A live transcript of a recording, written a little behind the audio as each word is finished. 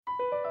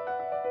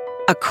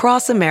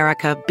Across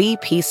America,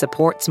 BP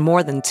supports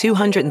more than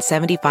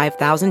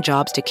 275,000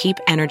 jobs to keep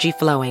energy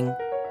flowing.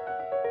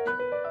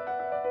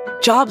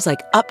 Jobs like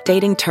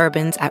updating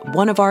turbines at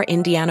one of our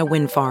Indiana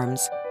wind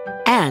farms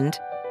and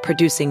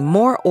producing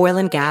more oil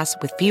and gas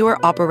with fewer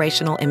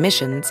operational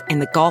emissions in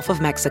the Gulf of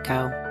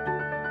Mexico.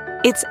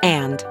 It's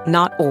and,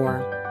 not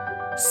or.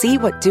 See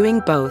what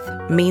doing both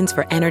means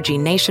for energy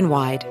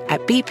nationwide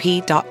at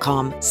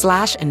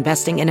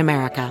bp.com/investing in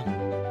America.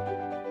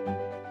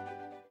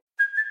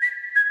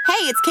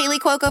 Hey, it's Kaylee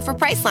Cuoco for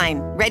Priceline.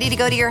 Ready to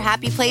go to your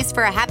happy place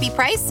for a happy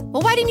price?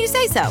 Well, why didn't you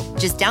say so?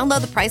 Just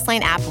download the Priceline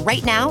app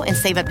right now and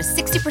save up to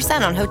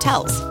 60% on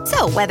hotels.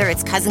 So whether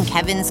it's Cousin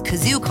Kevin's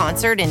Kazoo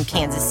Concert in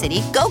Kansas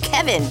City, go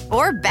Kevin,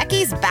 or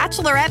Becky's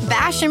Bachelorette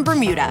Bash in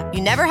Bermuda,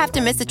 you never have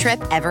to miss a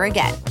trip ever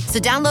again. So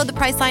download the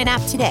Priceline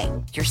app today.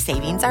 Your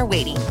savings are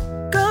waiting.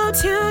 Go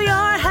to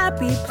your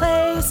happy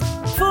place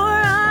for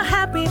a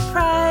happy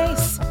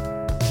price.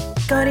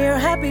 Go to your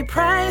happy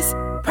price,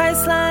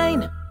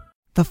 Priceline.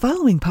 The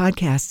following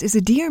podcast is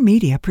a Dear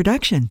Media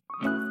production.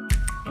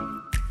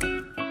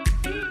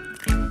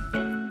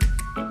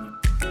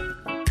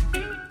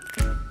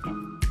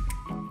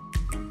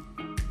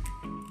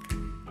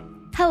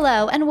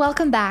 Hello, and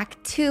welcome back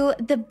to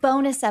the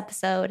bonus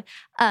episode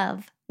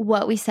of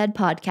What We Said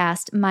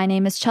podcast. My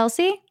name is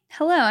Chelsea.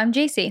 Hello, I'm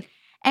JC.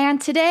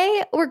 And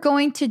today we're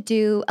going to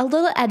do a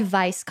little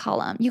advice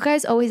column. You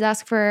guys always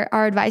ask for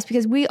our advice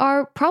because we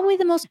are probably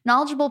the most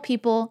knowledgeable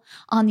people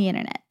on the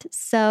internet.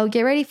 So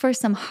get ready for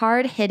some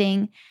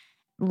hard-hitting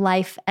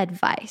life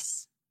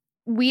advice.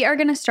 We are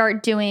going to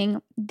start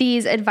doing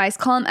these advice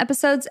column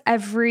episodes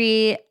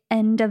every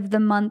end of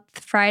the month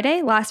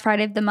Friday, last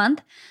Friday of the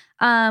month.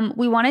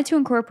 We wanted to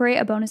incorporate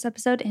a bonus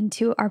episode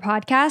into our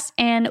podcast,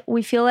 and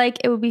we feel like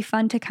it would be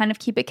fun to kind of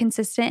keep it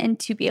consistent and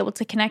to be able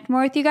to connect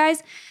more with you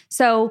guys.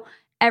 So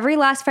every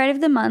last Friday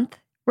of the month,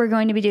 we're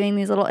going to be doing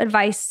these little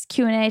advice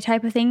Q&A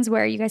type of things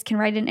where you guys can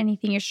write in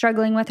anything you're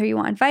struggling with or you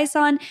want advice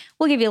on.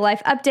 We'll give you a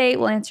life update.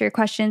 We'll answer your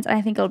questions. And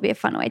I think it'll be a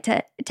fun way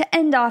to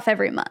end off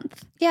every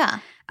month. Yeah,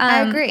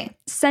 I agree.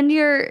 Send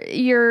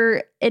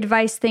your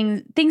advice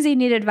things that you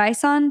need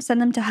advice on. Send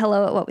them to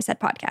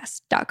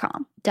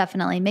hello@whatwesaidpodcast.com.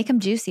 Definitely. Make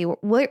them juicy.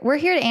 We're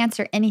here to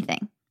answer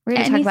anything. We're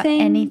going to talk about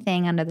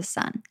anything under the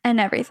sun. And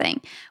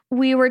everything.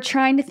 We were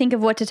trying to think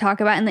of what to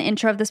talk about in the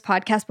intro of this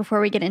podcast before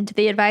we get into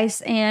the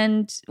advice,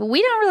 and we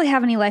don't really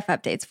have any life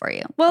updates for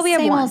you. Well, we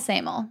have one.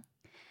 Same old.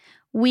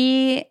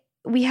 We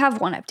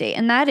have one update,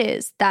 and that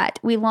is that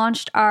we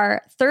launched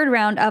our third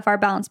round of our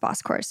Balanced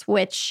Boss course,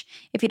 which,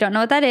 if you don't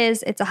know what that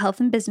is, it's a health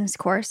and business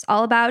course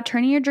all about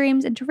turning your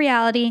dreams into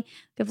reality.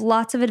 We have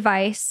lots of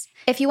advice.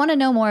 If you want to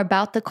know more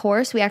about the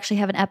course, we actually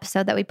have an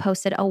episode that we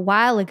posted a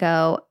while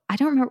ago. I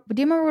don't remember.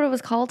 Do you remember what it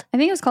was called? I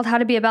think it was called How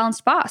to Be a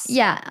Balanced Boss.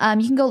 Yeah.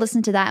 You can go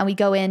listen to that, and we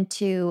go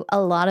into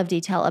a lot of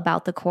detail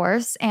about the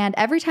course. And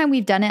every time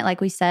we've done it,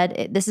 like we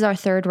said, this is our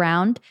third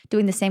round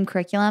doing the same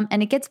curriculum,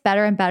 and it gets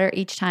better and better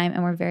each time,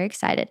 and we're very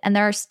excited. And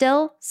there are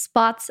still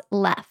spots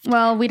left.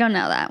 Well, we don't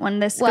know that when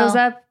this goes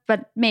up,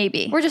 but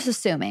maybe. We're just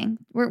assuming.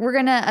 We're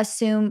going to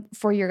assume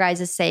for your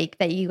guys' sake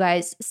that you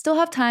guys still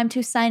have time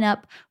to sign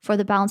up for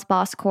the Balanced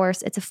Boss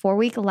course. It's a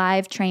 4-week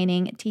live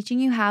training teaching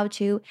you how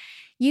to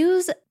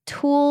use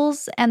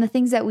tools and the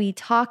things that we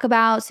talk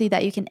about so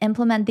that you can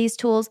implement these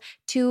tools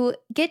to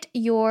get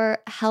your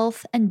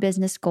health and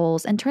business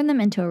goals and turn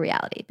them into a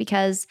reality,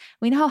 because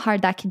we know how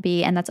hard that can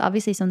be. And that's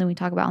obviously something we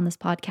talk about on this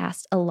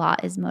podcast a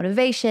lot, is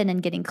motivation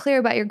and getting clear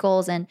about your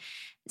goals and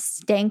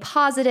staying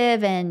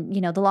positive and,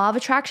 the law of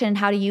attraction and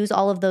how to use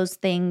all of those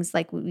things,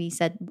 like we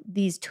said,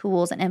 these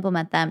tools, and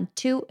implement them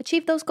to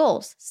achieve those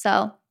goals.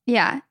 So,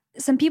 yeah.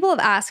 Some people have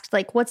asked,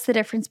 like, what's the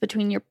difference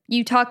between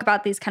you talk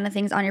about these kind of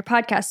things on your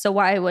podcast, so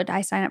why would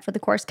I sign up for the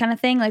course kind of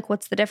thing? Like,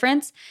 what's the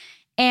difference?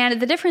 And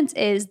the difference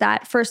is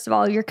that, first of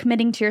all, you're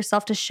committing to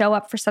yourself to show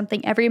up for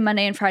something every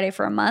Monday and Friday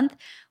for a month,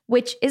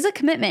 which is a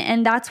commitment.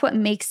 And that's what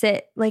makes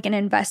it like an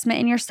investment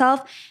in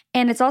yourself.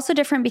 And it's also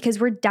different because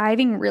we're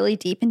diving really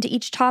deep into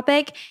each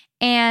topic,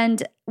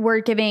 and we're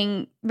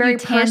giving very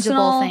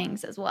tangible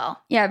things as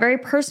well. Yeah, very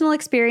personal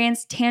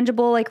experience,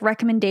 tangible like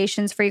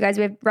recommendations for you guys.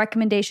 We have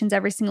recommendations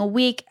every single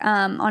week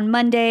on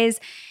Mondays.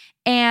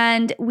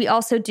 And we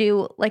also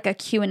do like a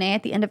Q&A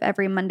at the end of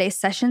every Monday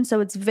session. So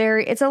it's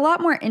a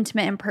lot more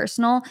intimate and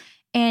personal.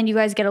 And you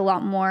guys get a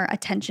lot more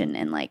attention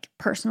and like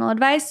personal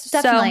advice.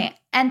 Definitely.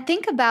 And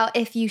think about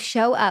if you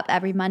show up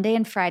every Monday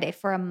and Friday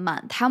for a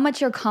month, how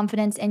much your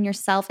confidence in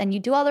yourself, and you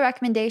do all the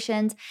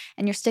recommendations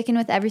and you're sticking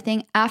with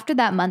everything. After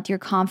that month, your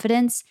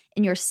confidence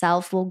in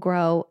yourself will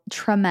grow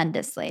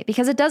tremendously,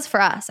 because it does for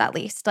us, at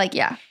least.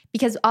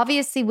 Because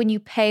obviously when you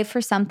pay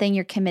for something,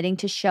 you're committing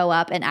to show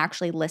up and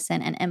actually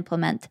listen and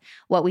implement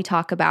what we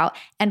talk about.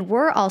 And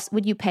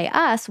when you pay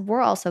us,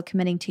 we're also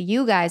committing to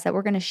you guys that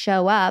we're going to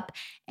show up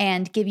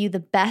and give you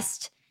the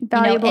best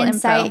valuable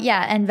insight, info.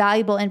 And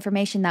valuable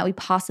information that we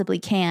possibly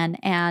can.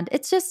 And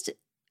it's just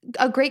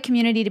a great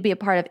community to be a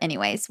part of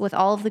anyways, with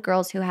all of the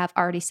girls who have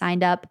already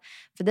signed up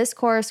for this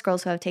course,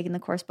 girls who have taken the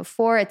course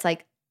before. It's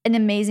like an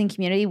amazing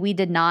community we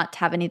did not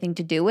have anything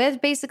to do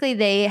with. Basically,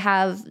 they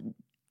have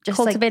just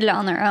cultivated it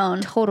on their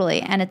own.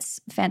 Totally. And it's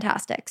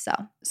fantastic. So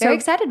very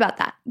excited about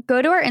that.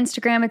 Go to our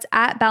Instagram. It's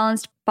at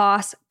Balanced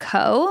Boss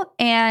Co.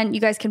 And you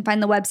guys can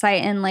find the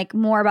website and like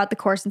more about the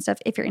course and stuff.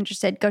 If you're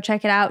interested, go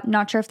check it out.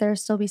 Not sure if there'll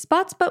still be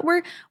spots, but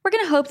we're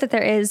going to hope that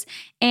there is.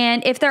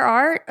 And if there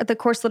are, the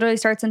course literally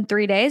starts in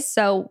 3 days.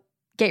 So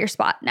get your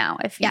spot now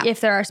if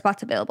there are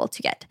spots available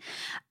to get.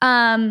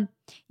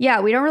 Yeah,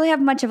 we don't really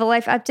have much of a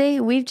life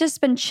update. We've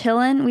just been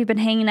chilling. We've been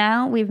hanging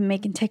out. We've been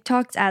making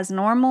TikToks as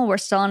normal. We're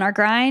still on our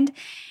grind.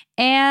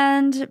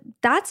 And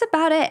that's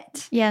about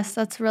it. Yes,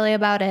 that's really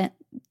about it.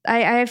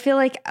 I feel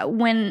like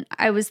when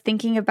I was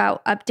thinking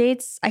about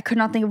updates, I could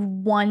not think of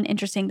one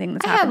interesting thing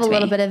that's happened to me. I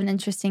have a little bit of an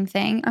interesting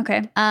thing.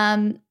 Okay.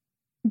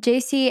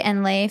 JC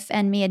and Leif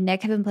and me and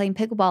Nick have been playing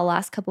pickleball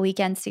last couple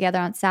weekends together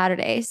on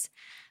Saturdays.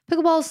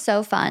 Pickleball is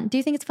so fun. Do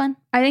you think it's fun?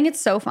 I think it's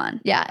so fun.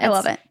 Yeah. I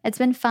love it. It's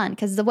been fun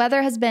because the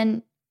weather has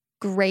been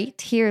great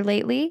here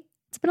lately.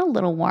 It's been a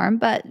little warm,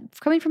 but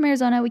coming from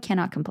Arizona, we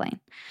cannot complain.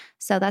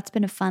 So that's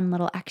been a fun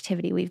little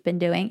activity we've been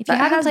doing. If you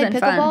haven't played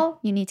pickleball,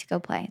 you need to go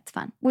play. It's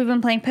fun. We've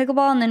been playing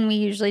pickleball and then we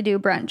usually do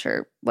brunch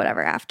or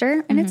whatever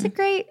after. And it's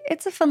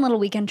a fun little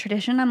weekend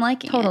tradition. I'm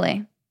liking it.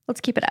 Totally. Let's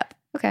keep it up.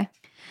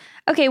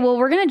 Okay, well,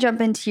 we're going to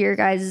jump into your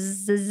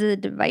guys'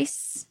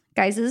 advice.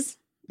 Guys'.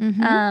 You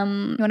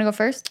want to go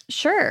first?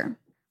 Sure.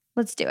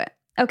 Let's do it.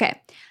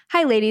 Okay.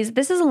 Hi, ladies.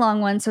 This is a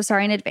long one, so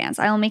sorry in advance.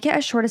 I will make it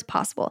as short as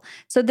possible.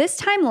 So this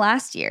time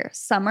last year,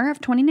 summer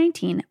of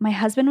 2019, my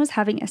husband was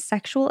having a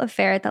sexual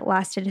affair that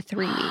lasted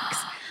 3 weeks.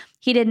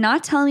 He did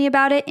not tell me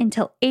about it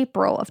until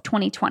April of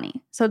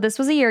 2020. So this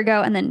was a year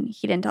ago, and then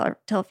he didn't tell her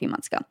till a few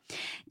months ago.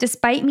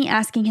 Despite me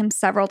asking him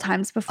several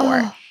times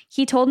before,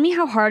 he told me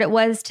how hard it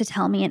was to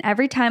tell me, and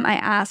every time I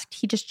asked,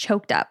 he just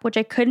choked up, which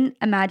I couldn't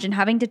imagine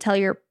having to tell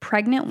your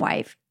pregnant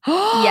wife.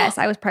 Yes,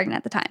 I was pregnant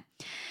at the time.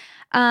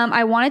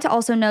 I wanted to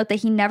also note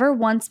that he never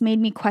once made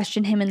me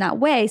question him in that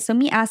way, so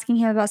me asking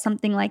him about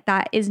something like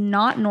that is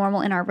not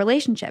normal in our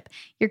relationship.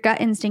 Your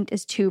gut instinct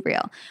is too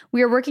real.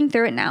 We are working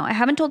through it now. I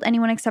haven't told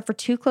anyone except for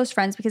 2 close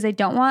friends because I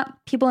don't want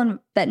people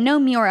that know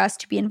me or us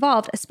to be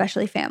involved,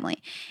 especially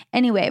family.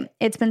 Anyway,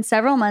 it's been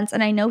several months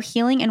and I know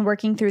healing and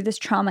working through this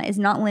trauma is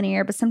not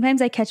linear, but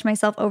sometimes I catch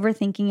myself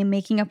overthinking and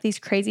making up these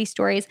crazy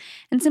stories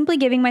and simply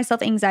giving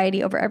myself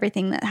anxiety over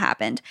everything that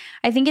happened.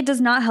 I think it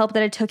does not help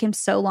that it took him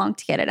so long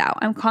to get it out.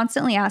 I'm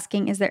constantly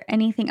asking, is there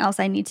anything else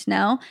I need to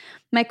know?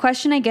 My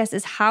question, I guess,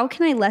 is how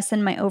can I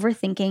lessen my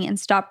overthinking and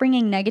stop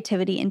bringing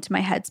negativity into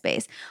my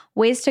headspace?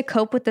 Ways to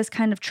cope with this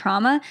kind of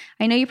trauma?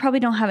 I know you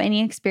probably don't have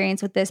any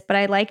experience with this, but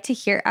I like to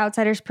hear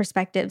outsiders'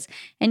 perspectives,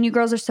 and you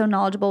girls are so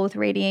knowledgeable with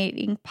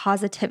radiating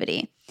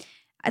positivity.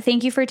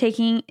 Thank you for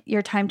taking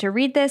your time to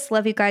read this.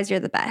 Love you guys.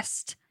 You're the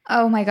best.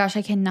 Oh my gosh,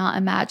 I cannot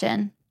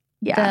imagine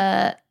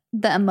the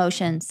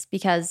emotions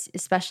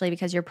especially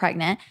because you're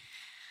pregnant.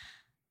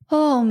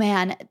 Oh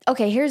man.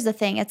 Okay, here's the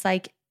thing. It's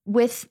like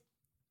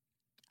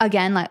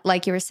again,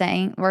 like you were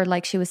saying, or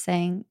like she was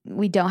saying,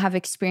 we don't have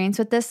experience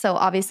with this. So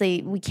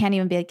obviously we can't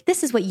even be like,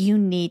 this is what you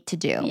need to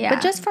do. Yeah.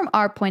 But just from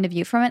our point of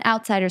view, from an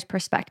outsider's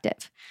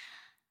perspective.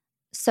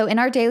 So in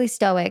our Daily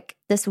Stoic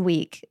this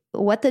week,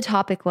 what the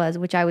topic was,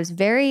 which I was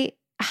very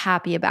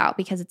happy about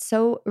because it's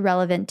so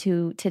relevant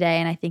to today,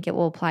 and I think it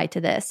will apply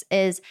to this,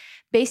 is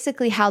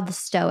basically how the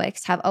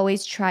Stoics have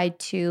always tried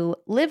to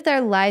live their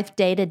life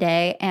day to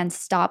day and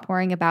stop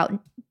worrying about,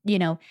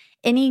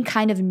 any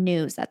kind of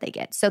news that they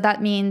get. So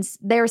that means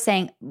they were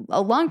saying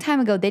a long time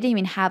ago, they didn't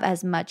even have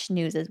as much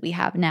news as we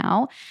have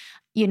now.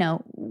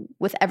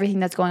 With everything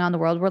that's going on in the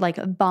world, we're like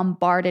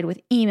bombarded with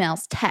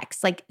emails,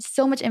 texts, like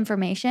so much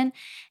information.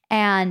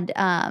 And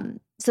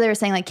so they were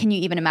saying, like, can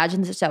you even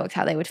imagine the Stoics,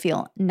 how they would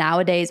feel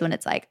nowadays when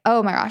it's like,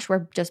 oh my gosh,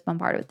 we're just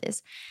bombarded with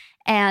this.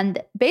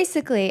 And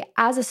basically,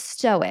 as a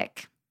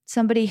Stoic,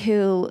 somebody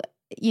who,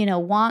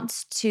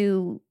 wants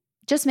to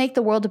just make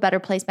the world a better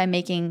place by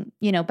making,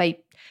 by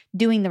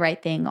doing the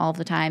right thing all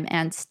the time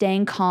and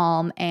staying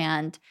calm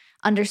and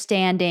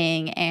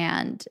understanding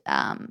and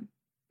I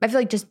feel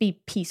like just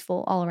be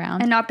peaceful all around.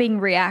 And not being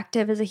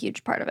reactive is a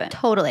huge part of it.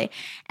 Totally.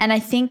 And I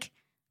think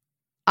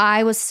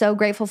I was so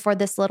grateful for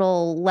this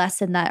little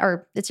lesson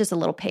or it's just a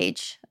little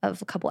page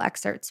of a couple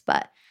excerpts,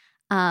 but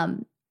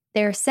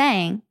they're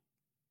saying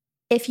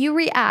if you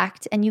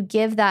react and you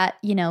give that,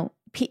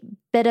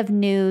 bit of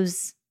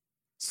news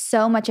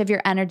so much of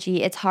your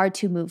energy, it's hard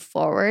to move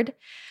forward.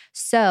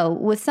 So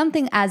with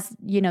something as,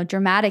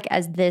 dramatic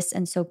as this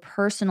and so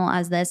personal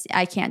as this,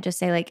 I can't just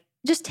say like,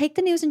 just take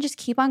the news and just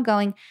keep on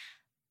going.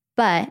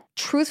 But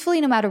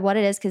truthfully, no matter what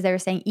it is, because they were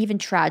saying even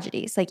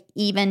tragedies, like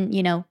even,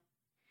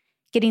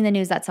 getting the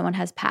news that someone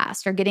has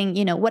passed or getting,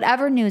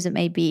 whatever news it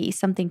may be,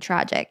 something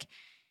tragic,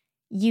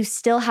 you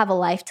still have a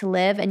life to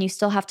live and you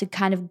still have to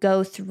kind of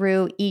go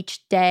through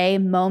each day,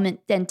 moment,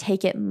 and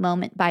take it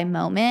moment by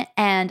moment.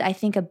 And I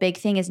think a big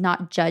thing is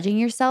not judging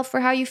yourself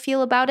for how you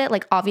feel about it.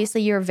 Like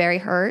obviously you're very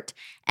hurt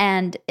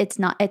and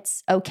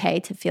it's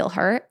okay to feel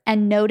hurt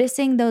and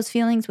noticing those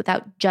feelings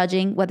without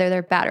judging whether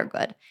they're bad or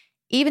good.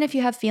 Even if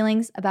you have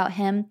feelings about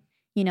him,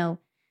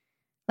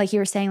 like you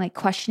were saying, like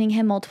questioning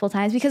him multiple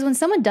times. Because when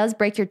someone does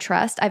break your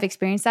trust, I've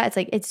experienced that. It's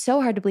like, it's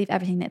so hard to believe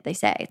everything that they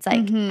say. It's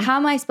like, how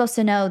am I supposed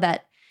to know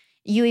that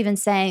you even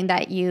saying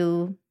that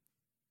you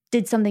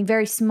did something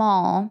very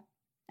small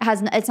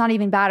it's not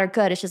even bad or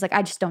good. It's just like,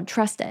 I just don't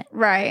trust it.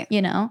 Right.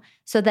 You know?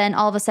 So then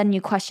all of a sudden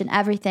you question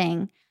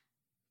everything,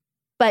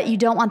 but you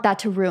don't want that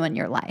to ruin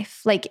your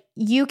life. Like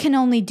you can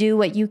only do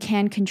what you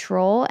can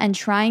control, and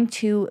trying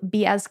to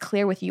be as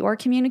clear with your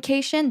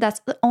communication,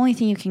 that's the only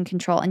thing you can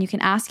control. And you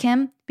can ask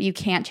him, but you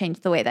can't change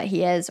the way that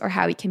he is or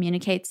how he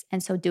communicates.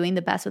 And so doing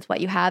the best with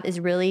what you have is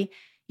really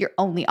your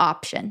only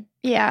option.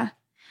 Yeah.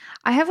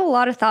 I have a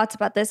lot of thoughts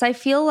about this. I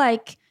feel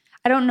like,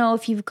 I don't know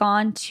if you've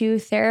gone to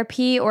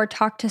therapy or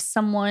talked to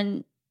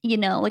someone, you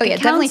know, like a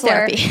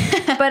counselor. Definitely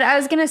therapy. But I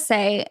was going to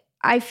say,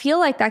 I feel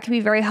like that could be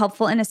very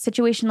helpful in a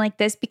situation like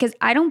this, because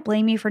I don't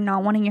blame you for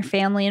not wanting your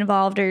family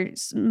involved or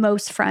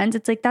most friends.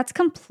 It's like, that's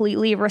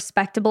completely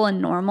respectable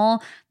and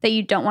normal that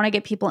you don't want to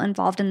get people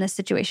involved in this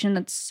situation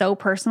that's so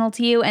personal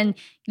to you. And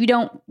you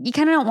kind of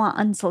don't want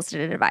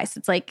unsolicited advice.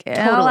 It's like,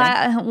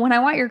 totally. When I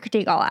want your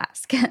critique, I'll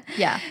ask.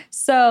 Yeah.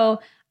 So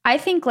I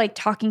think like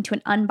talking to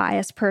an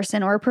unbiased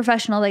person or a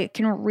professional that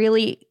can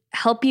really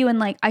help you, and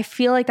like I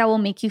feel like that will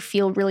make you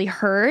feel really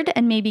heard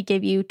and maybe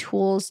give you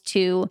tools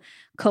to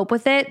cope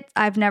with it.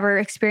 I've never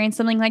experienced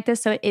something like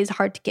this, so it is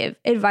hard to give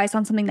advice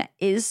on something that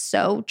is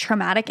so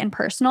traumatic and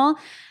personal.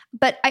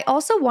 But I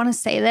also want to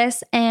say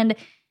this, and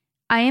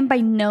I am by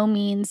no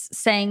means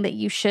saying that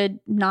you should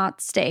not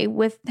stay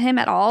with him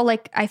at all.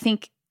 Like I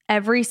think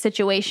every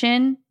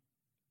situation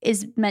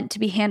is meant to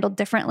be handled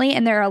differently.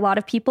 And there are a lot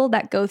of people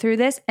that go through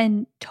this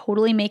and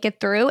totally make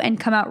it through and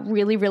come out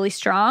really, really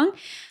strong.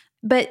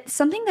 But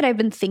something that I've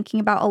been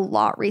thinking about a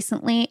lot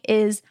recently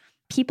is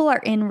people are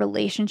in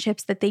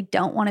relationships that they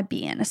don't want to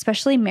be in,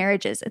 especially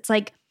marriages. It's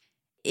like,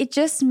 it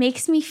just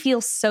makes me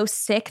feel so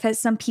sick that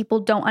some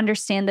people don't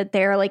understand that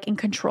they're like in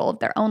control of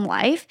their own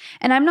life.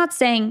 And I'm not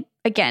saying,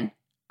 again,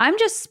 I'm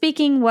just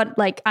speaking what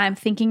like I'm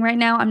thinking right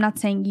now. I'm not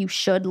saying you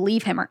should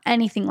leave him or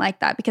anything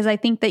like that, because I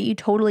think that you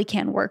totally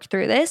can work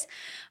through this.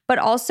 But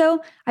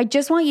also, I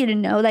just want you to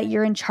know that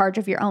you're in charge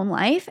of your own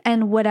life,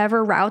 and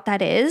whatever route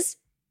that is,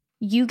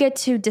 you get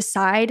to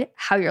decide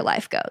how your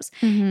life goes.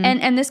 Mm-hmm.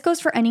 And this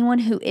goes for anyone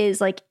who is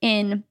like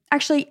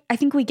actually, I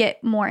think we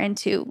get more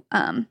into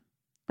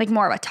like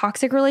more of a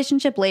toxic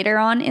relationship later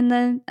on in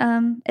the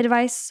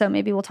advice. So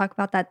maybe we'll talk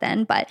about that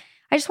then. But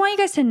I just want you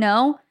guys to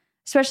know,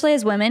 especially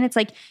as women, it's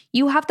like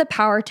you have the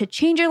power to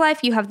change your life.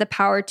 You have the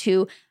power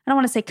to, I don't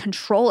want to say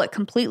control it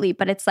completely,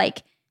 but it's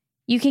like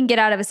you can get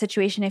out of a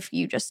situation if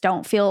you just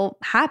don't feel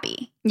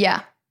happy.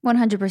 Yeah,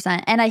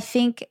 100%. And I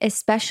think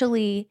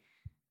especially,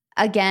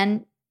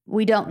 again,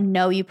 we don't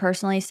know you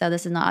personally, so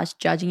this is not us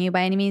judging you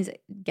by any means.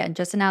 Again,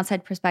 just an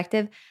outside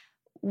perspective.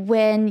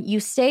 When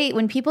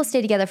people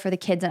stay together for the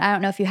kids, and I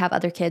don't know if you have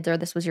other kids or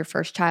this was your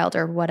first child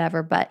or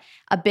whatever, but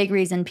a big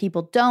reason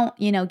people don't,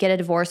 get a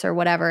divorce or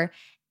whatever,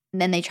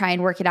 and then they try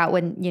and work it out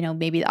when,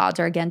 maybe the odds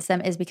are against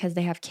them, is because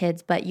they have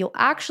kids. But you'll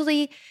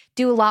actually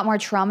do a lot more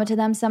trauma to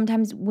them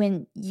sometimes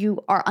when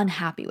you are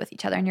unhappy with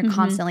each other and you're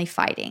constantly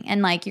fighting,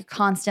 and like you're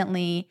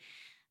constantly,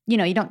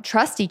 you don't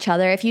trust each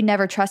other. If you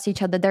never trust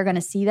each other, they're going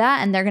to see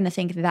that and they're going to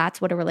think that's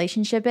what a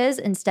relationship is,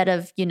 instead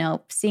of,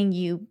 seeing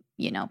you,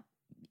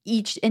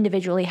 each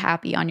individually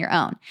happy on your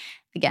own.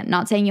 Again,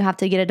 not saying you have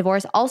to get a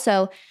divorce.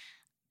 Also,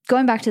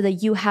 going back to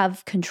you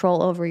have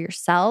control over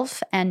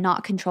yourself and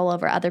not control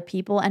over other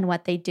people and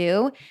what they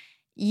do.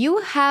 You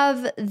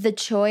have the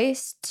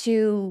choice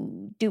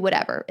to do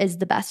whatever is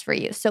the best for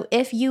you. So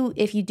if you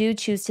do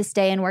choose to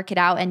stay and work it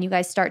out, and you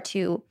guys start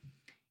to,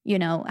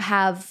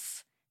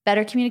 have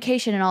better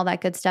communication and all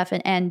that good stuff,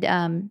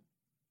 and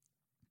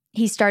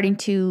he's starting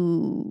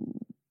to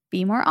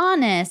be more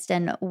honest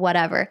and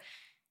whatever,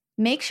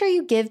 make sure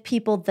you give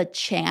people the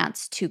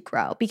chance to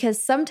grow.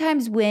 Because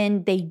sometimes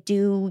when they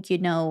do,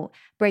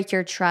 break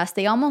your trust,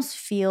 they almost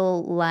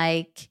feel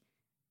like,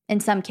 in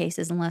some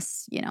cases,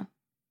 unless,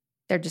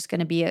 they're just going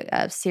to be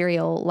a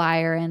serial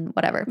liar and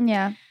whatever.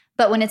 Yeah.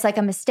 But when it's like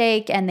a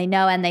mistake and they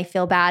know and they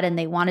feel bad and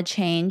they want to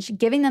change,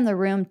 giving them the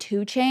room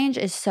to change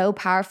is so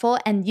powerful.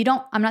 And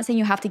I'm not saying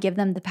you have to give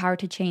them the power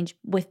to change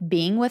with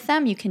being with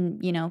them. You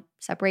can,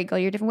 separate, go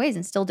your different ways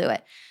and still do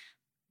it.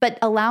 But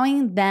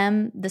allowing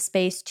them the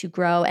space to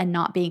grow and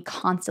not being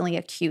constantly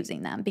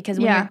accusing them. Because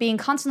when you're being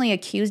constantly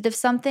accused of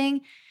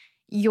something,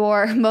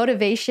 your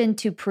motivation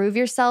to prove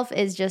yourself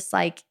is just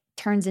like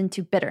turns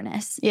into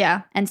bitterness.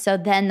 Yeah. And so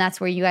then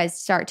that's where you guys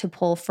start to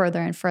pull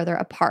further and further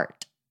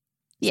apart.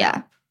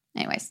 Yeah.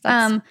 Anyways,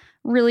 that's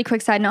really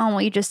quick side note on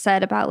what you just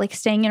said about like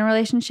staying in a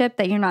relationship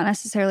that you're not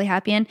necessarily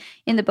happy in.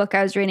 In the book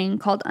I was reading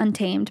called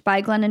Untamed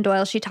by Glennon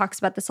Doyle, she talks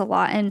about this a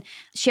lot. And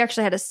she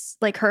actually had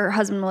her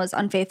husband was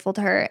unfaithful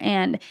to her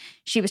and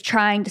she was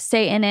trying to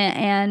stay in it.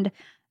 And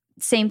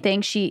same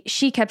thing, she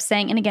kept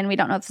saying, and again, we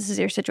don't know if this is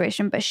your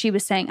situation, but she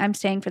was saying, I'm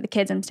staying for the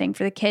kids.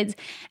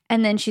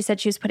 And then she said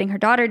she was putting her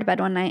daughter to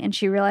bed one night and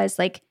she realized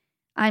like,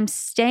 I'm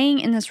staying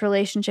in this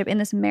relationship, in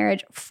this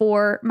marriage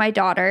for my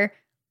daughter,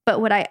 but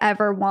would I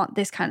ever want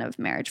this kind of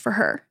marriage for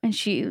her? And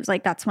she was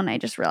like, that's when I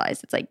just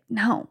realized it's like,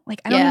 no,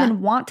 like I don't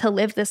even want to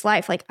live this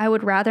life. Like I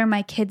would rather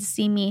my kids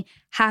see me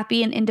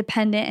happy and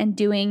independent and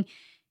doing,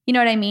 you know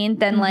what I mean?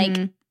 Than like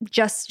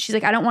she's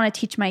like, I don't want to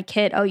teach my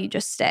kid, oh, you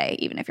just stay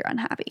even if you're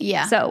unhappy.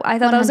 Yeah. So I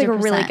thought that was like a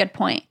really 100%. good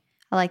point.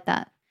 I like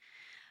that.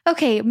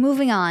 Okay,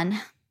 moving on.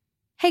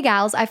 Hey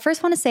gals, I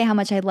first want to say how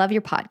much I love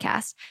your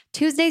podcast.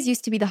 Tuesdays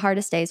used to be the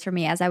hardest days for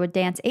me as I would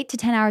dance 8 to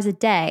 10 hours a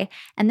day,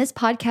 and this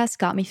podcast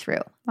got me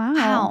through.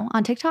 Wow.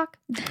 On TikTok?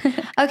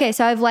 Okay,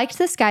 so I've liked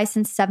this guy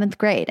since 7th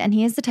grade, and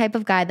he is the type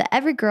of guy that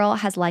every girl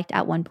has liked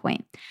at one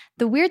point.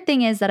 The weird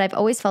thing is that I've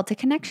always felt a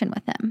connection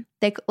with him.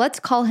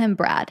 Let's call him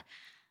Brad.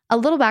 A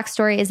little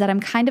backstory is that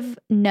I'm kind of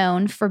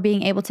known for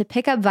being able to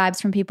pick up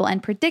vibes from people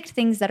and predict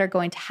things that are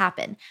going to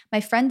happen. My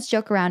friends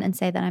joke around and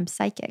say that I'm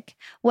psychic.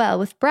 Well,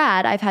 with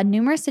Brad, I've had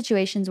numerous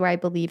situations where I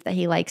believe that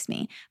he likes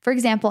me. For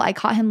example, I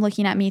caught him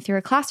looking at me through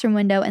a classroom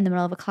window in the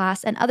middle of a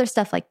class and other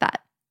stuff like that.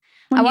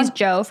 I want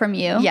Joe from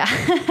you. Yeah.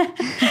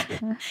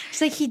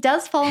 She's like, he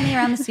does follow me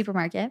around the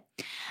supermarket.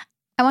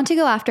 I want to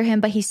go after him,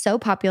 but he's so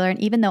popular. And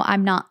even though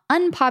I'm not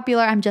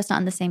unpopular, I'm just not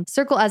in the same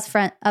circle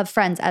of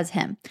friends as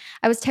him.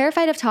 I was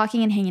terrified of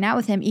talking and hanging out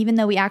with him, even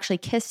though we actually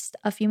kissed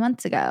a few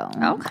months ago.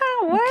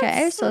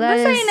 Okay, so that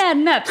this ain't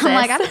adding up, sis. I'm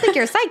like, I don't think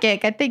you're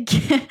psychic. I think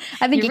you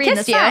read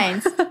the kissed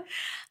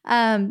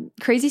signs.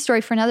 Crazy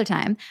story for another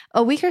time.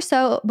 A week or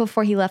so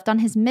before he left on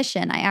his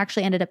mission, I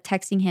actually ended up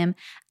texting him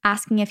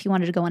asking if he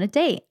wanted to go on a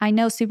date. I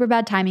know, super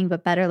bad timing,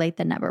 but better late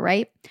than never,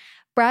 right?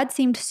 Brad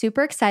seemed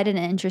super excited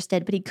and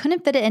interested, but he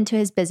couldn't fit it into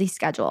his busy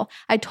schedule.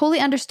 I totally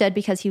understood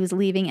because he was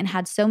leaving and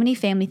had so many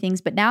family things,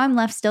 but now I'm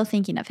left still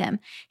thinking of him.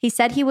 He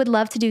said he would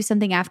love to do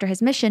something after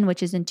his mission,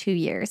 which is in 2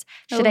 years.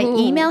 Should I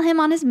email him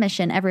on his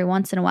mission every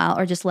once in a while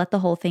or just let the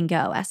whole thing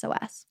go?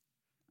 SOS.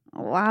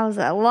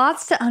 Wowza.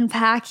 Lots to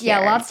unpack here.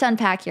 Yeah, lots to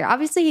unpack here.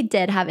 Obviously, he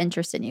did have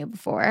interest in you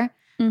before.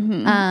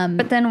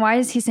 But then why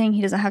is he saying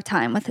he doesn't have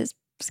time with his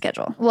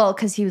schedule? Well,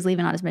 because he was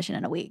leaving on his mission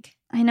in a week.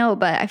 I know,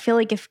 but I feel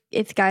like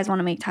if guys want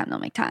to make time, they'll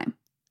make time.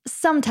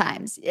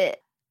 Sometimes.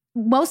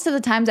 Most of the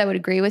times I would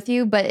agree with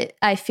you, but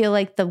I feel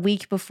like the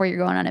week before you're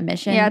going on a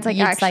mission, yeah, it's like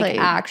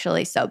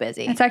actually so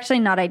busy. It's actually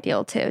not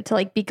ideal to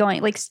like be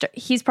going, like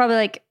he's probably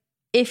like,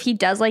 if he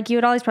does like you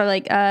at all, he's probably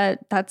like,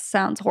 that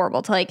sounds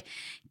horrible to like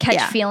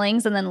catch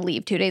feelings and then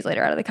leave 2 days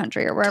later out of the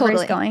country or wherever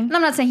he's going. And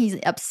I'm not saying he's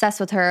obsessed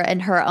with her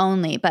and her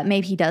only, but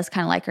maybe he does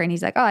kind of like her and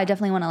he's like, oh, I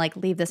definitely want to like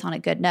leave this on a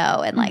good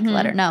note and like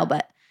let her know.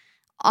 But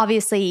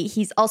obviously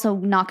he's also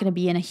not going to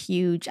be in a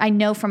huge, I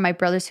know from my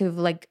brothers who've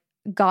like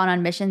gone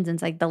on missions and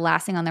it's like the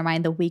last thing on their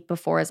mind the week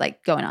before is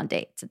like going on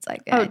dates. It's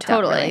like, oh,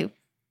 totally.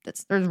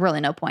 There's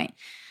really no point.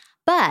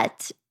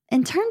 But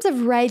in terms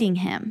of writing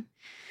him,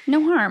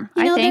 no harm.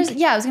 I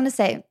think. I was going to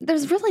say,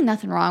 there's really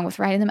nothing wrong with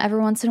writing them every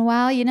once in a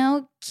while, you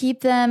know,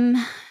 keep them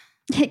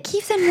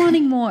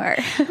wanting more.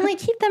 Like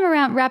keep them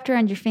wrapped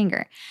around your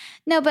finger.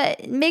 No,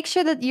 but make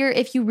sure that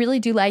if you really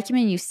do like him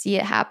and you see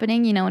it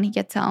happening, you know, when he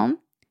gets home,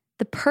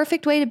 the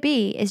perfect way to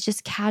be is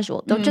just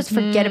casual. Don't just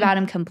forget about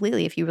him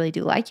completely if you really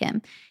do like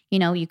him. You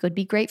know, you could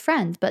be great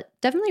friends, but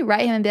definitely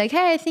write him and be like,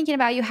 hey, thinking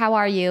about you. How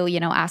are you? You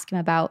know, ask him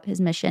about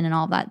his mission and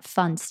all that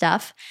fun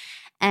stuff.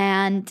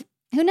 And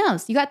who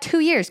knows? You got 2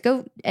 years.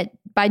 Go,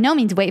 by no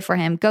means wait for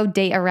him. Go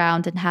date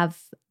around and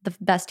have the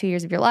best 2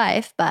 years of your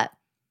life. But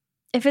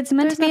if it's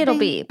meant to be, it'll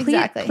be.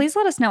 Please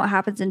let us know what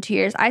happens in 2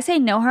 years. I say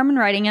no harm in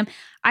writing him.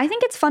 I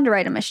think it's fun to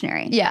write a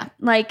missionary. Yeah.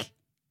 Like,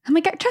 oh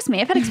my God, trust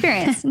me, I've had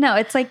experience. No,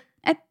 it's like,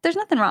 there's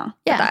nothing wrong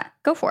with that.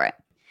 Go for it.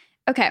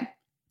 Okay.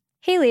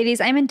 Hey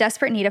ladies, I'm in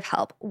desperate need of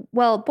help.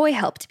 Well, boy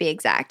help to be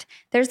exact.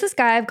 There's this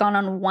guy I've gone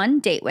on one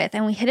date with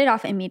and we hit it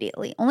off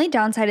immediately. Only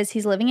downside is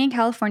he's living in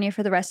California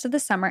for the rest of the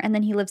summer and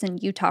then he lives in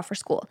Utah for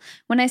school.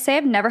 When I say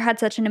I've never had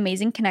such an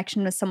amazing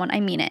connection with someone, I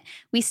mean it.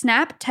 We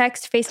snap,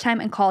 text,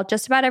 FaceTime, and call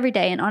just about every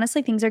day and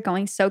honestly things are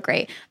going so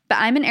great. But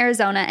I'm in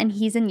Arizona and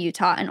he's in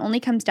Utah and only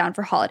comes down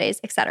for holidays,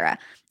 etc.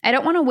 I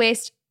don't want to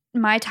waste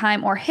my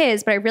time or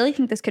his, but I really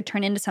think this could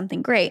turn into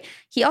something great.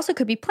 He also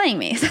could be playing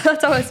me, so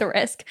that's always a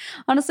risk.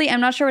 Honestly, I'm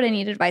not sure what I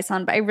need advice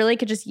on, but I really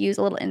could just use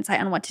a little insight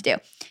on what to do.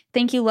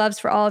 Thank you, loves,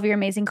 for all of your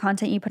amazing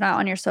content you put out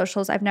on your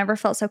socials. I've never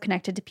felt so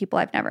connected to people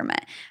I've never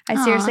met. I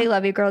seriously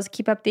love you, girls.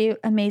 Keep up the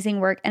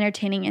amazing work,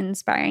 entertaining and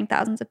inspiring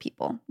thousands of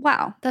people.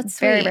 Wow. That's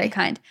very, sweet. very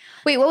kind.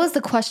 Wait, what was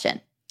the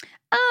question?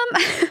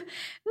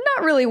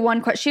 Not really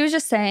one question. She was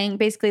just saying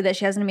basically that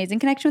she has an amazing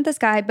connection with this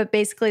guy, but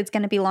basically it's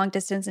going to be long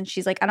distance. And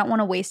she's like, I don't want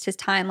to waste his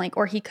time. Like,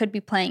 or he could be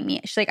playing me.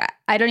 She's like,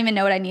 I don't even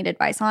know what I need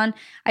advice on.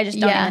 I just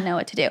don't even know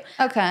what to do.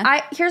 Okay.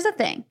 Here's the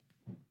thing.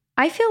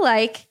 I feel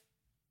like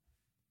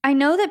I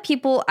know that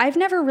I've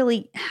never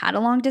really had a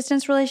long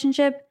distance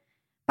relationship,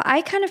 but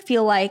I kind of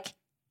feel like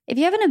if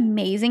you have an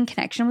amazing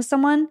connection with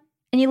someone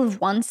and you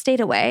live one state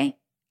away,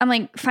 I'm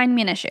like, find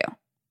me an issue.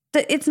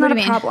 It's not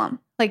a problem.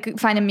 Like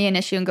finding me an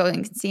issue and going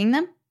and seeing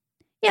them?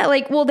 Yeah,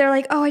 like, well, they're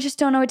like, oh, I just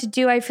don't know what to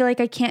do. I feel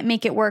like I can't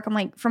make it work. I'm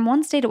like, from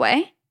one state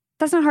away?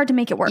 That's not hard to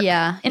make it work.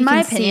 Yeah. In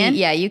my opinion.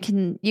 You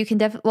can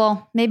definitely,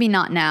 well, maybe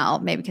not now,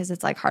 maybe because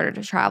it's like harder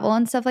to travel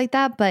and stuff like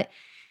that. But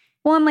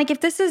Well, I'm like, if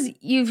this is,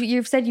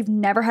 you've said you've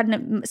never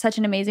had such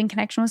an amazing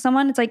connection with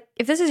someone. It's like,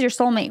 if this is your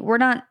soulmate, we're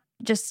not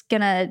just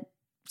going to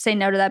say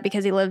no to that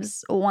because he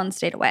lives one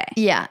state away.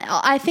 Yeah.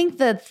 I think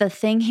the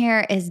thing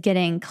here is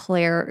getting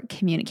clear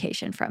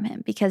communication from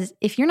him, because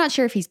if you're not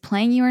sure if he's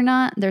playing you or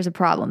not, there's a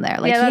problem there.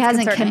 Like, he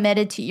hasn't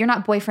committed to, you're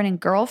not boyfriend and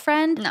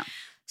girlfriend. No.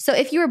 So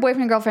if you were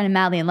boyfriend and girlfriend and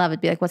madly in love,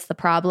 it'd be like, what's the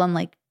problem?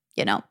 Like,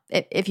 you know,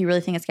 if you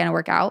really think it's going to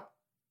work out,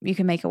 you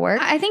can make it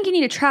work. I think you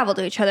need to travel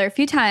to each other a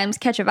few times,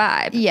 catch a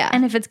vibe. Yeah.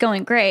 And if it's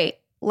going great,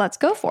 let's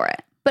go for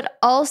it. But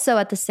also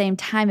at the same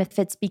time, if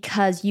it's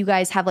because you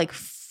guys have like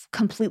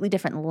completely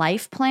different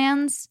life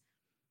plans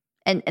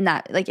and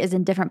that like is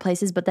in different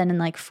places, but then in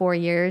like 4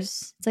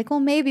 years, it's like, well,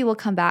 maybe we'll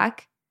come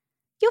back.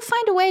 You'll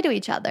find a way to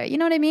each other. You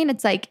know what I mean?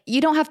 It's like, you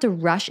don't have to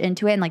rush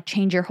into it and like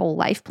change your whole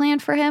life plan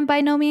for him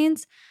by no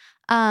means.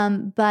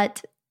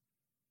 But,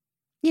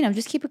 you know,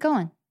 just keep it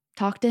going.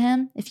 Talk to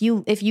him. If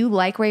you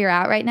like where you're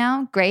at right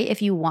now, great.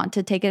 If you want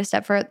to take it a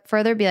step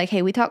further, be like,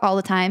 hey, we talk all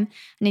the time.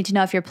 I need to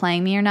know if you're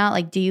playing me or not.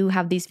 Like, do you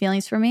have these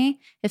feelings for me?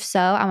 If so,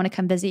 I want to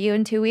come visit you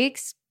in 2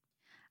 weeks.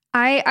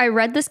 I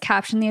read this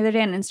caption the other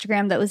day on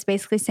Instagram that was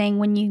basically saying,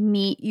 when you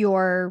meet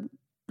your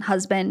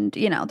husband,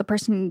 you know, the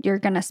person you're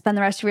going to spend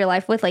the rest of your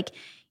life with, like,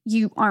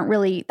 you aren't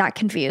really that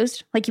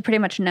confused. Like, you pretty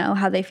much know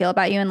how they feel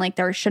about you, and like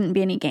there shouldn't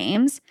be any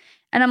games.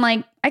 And I'm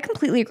like, I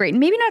completely agree.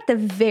 Maybe not at the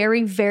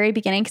very, very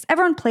beginning, because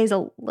everyone plays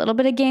a little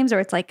bit of games, or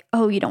it's like,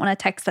 oh, you don't want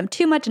to text them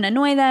too much and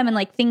annoy them and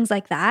like things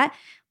like that.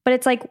 But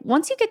it's like,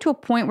 once you get to a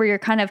point where you're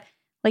kind of,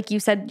 like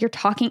you said, you're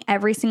talking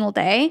every single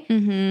day,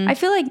 I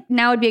feel like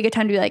now would be a good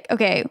time to be like,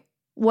 okay,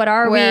 what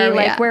are Where we?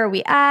 Like, where are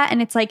we at?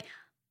 And it's like,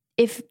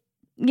 if,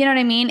 you know what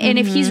I mean? And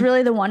if he's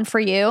really the one for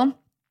you,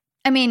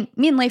 I mean,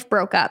 me and Leif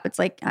broke up. It's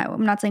like,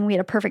 I'm not saying we had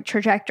a perfect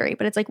trajectory,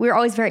 but it's like we were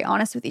always very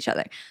honest with each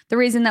other. The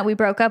reason that we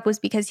broke up was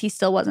because he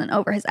still wasn't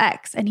over his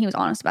ex, and he was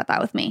honest about that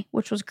with me,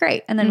 which was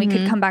great. And then we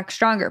could come back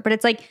stronger. But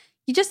it's like,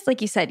 you just,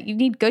 like you said, you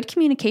need good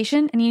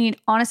communication and you need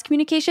honest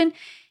communication.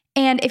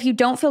 And if you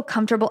don't feel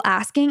comfortable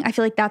asking, I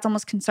feel like that's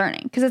almost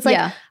concerning. Because it's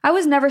like, I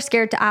was never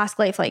scared to ask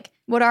Leif, like,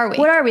 what are we?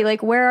 What are we?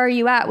 Like, where are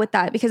you at with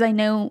that? Because I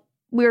know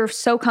we were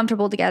so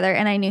comfortable together,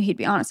 and I knew he'd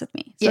be honest with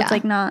me. So it's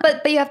like not.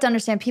 But you have to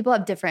understand, people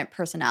have different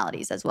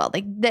personalities as well.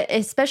 Like,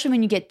 especially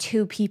when you get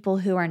two people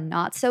who are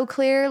not so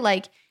clear,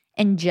 like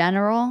in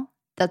general,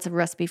 that's a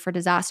recipe for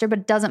disaster. But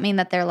it doesn't mean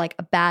that they're like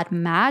a bad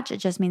match. It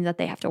just means that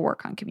they have to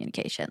work on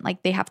communication.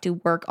 Like, they have to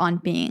work on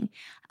being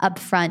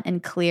upfront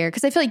and clear.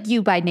 Because I feel like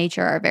you by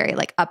nature are a very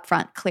like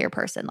upfront, clear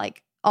person,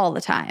 like all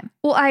the time.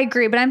 Well, I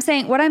agree. But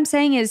what I'm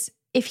saying is,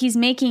 if he's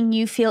making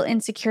you feel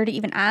insecure to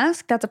even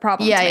ask, that's a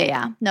problem.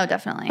 Yeah. No,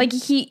 definitely. Like,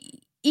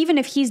 even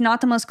if he's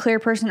not the most clear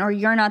person, or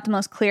you're not the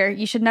most clear,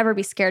 you should never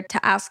be scared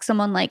to ask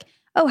someone like,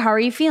 oh, how are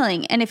you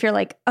feeling? And if you're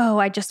like, oh,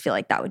 I just feel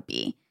like that would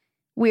be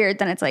weird,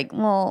 then it's like,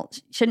 well,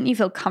 shouldn't you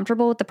feel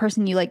comfortable with the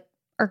person you like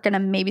are going to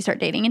maybe start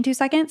dating in 2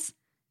 seconds?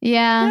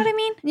 Yeah. You know what I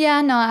mean?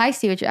 Yeah, no, I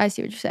see what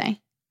you're saying.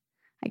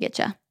 I get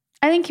you.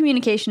 I think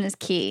communication is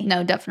key.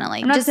 No,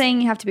 definitely. I'm not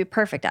saying you have to be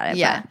perfect at it.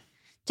 Yeah.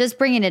 Just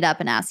bringing it up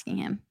and asking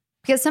him.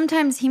 Because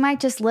sometimes he might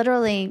just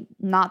literally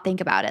not think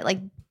about it. Like,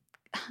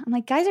 I'm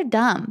like, guys are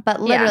dumb. But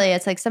literally,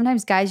 it's like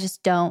sometimes guys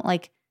just don't,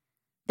 like,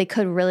 they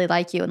could really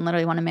like you and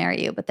literally want to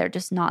marry you, but they're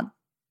just not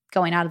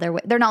going out of their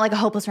way. They're not like a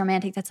hopeless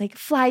romantic that's like,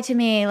 fly to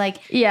me. Like,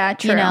 yeah,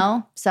 true. You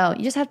know? So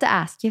you just have to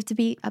ask. You have to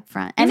be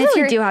upfront. And if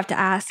you do have to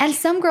ask. And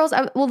some girls,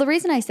 well, the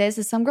reason I say this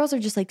is some girls are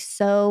just like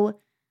so,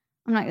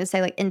 I'm not going to say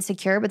like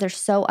insecure, but they're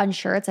so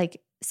unsure. It's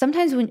like,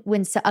 sometimes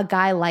when a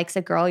guy likes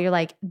a girl, you're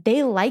like,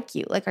 they like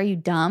you. Like, are you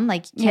dumb?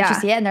 Like, can't you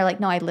see it? And they're like,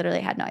 no, I literally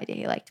had no idea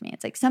he liked me.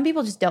 It's like, some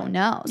people just don't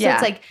know. So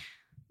it's like,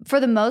 for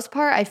the most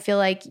part, I feel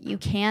like you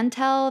can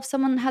tell if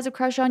someone has a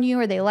crush on you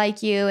or they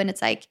like you. And it's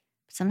like,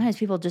 sometimes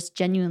people just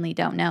genuinely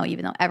don't know,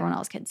 even though everyone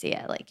else can see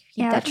it. Like,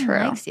 he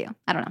definitely likes you.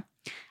 I don't know.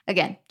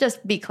 Again,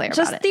 just be clear about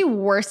it. Just the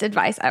worst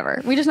advice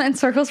ever. We just went in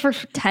circles for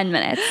 10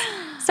 minutes.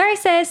 Sorry,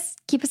 sis.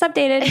 Keep us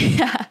updated.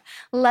 Yeah.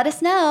 Let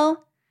us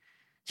know.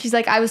 She's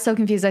like, I was so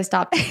confused, I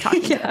stopped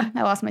talking to him.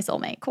 I lost my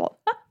soulmate. Cool.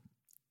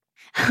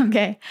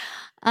 Okay.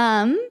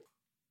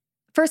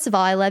 First of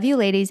all, I love you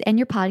ladies and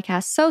your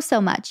podcast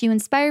so much. You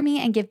inspire me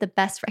and give the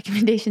best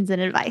recommendations and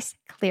advice,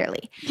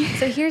 clearly.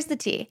 So here's the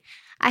tea.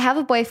 I have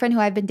a boyfriend who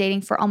I've been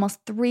dating for almost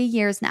 3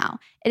 years now.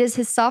 It is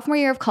his sophomore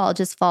year of college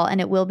this fall, and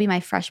it will be my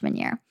freshman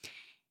year.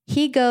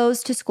 He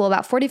goes to school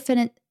about 40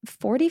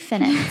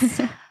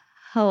 minutes.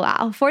 Oh,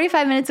 wow.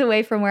 45 minutes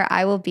away from where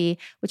I will be,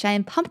 which I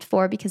am pumped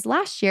for because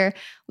last year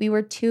we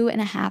were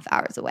 2.5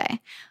 hours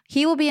away.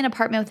 He will be in an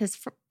apartment with his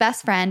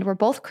best friend. We're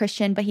both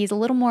Christian, but he's a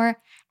little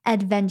more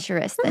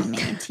adventurous than me,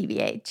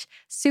 TBH.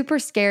 Super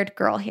scared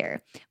girl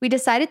here. We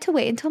decided to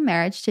wait until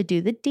marriage to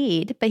do the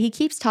deed, but he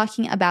keeps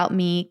talking about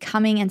me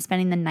coming and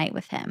spending the night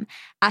with him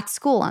at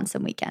school on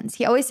some weekends.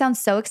 He always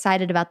sounds so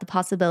excited about the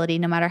possibility,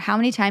 no matter how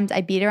many times I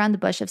beat around the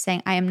bush of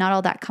saying I am not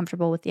all that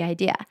comfortable with the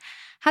idea.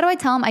 How do I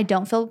tell him I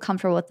don't feel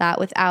comfortable with that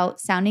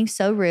without sounding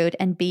so rude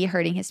and B,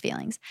 hurting his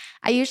feelings?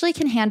 I usually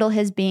can handle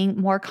his being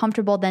more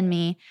comfortable than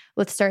me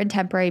with certain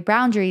temporary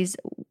boundaries,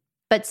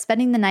 but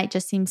spending the night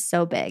just seems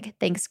so big.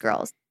 Thanks,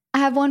 girls. I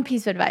have one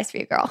piece of advice for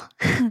you, girl.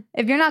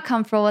 If you're not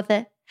comfortable with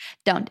it,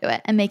 don't do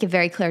it and make it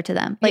very clear to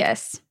them. Like,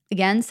 yes.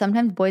 Again,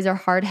 sometimes boys are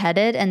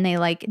hard-headed and they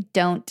like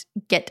don't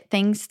get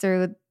things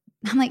through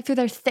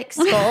their thick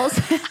skulls.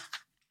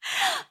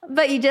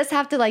 But you just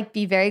have to like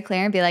be very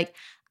clear and be like,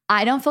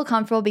 I don't feel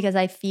comfortable because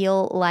I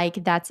feel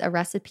like that's a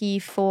recipe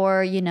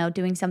for,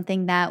 doing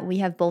something that we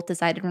have both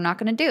decided we're not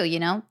going to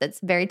do,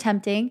 that's very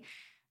tempting.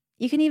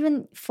 You can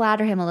even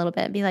flatter him a little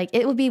bit and be like,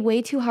 it would be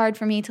way too hard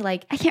for me to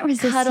like, I can't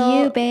resist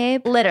cuddle, you,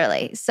 babe.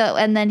 Literally. So,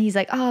 and then he's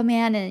like, oh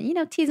man,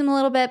 and tease him a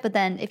little bit. But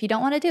then if you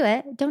don't want to do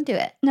it, don't do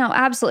it. No,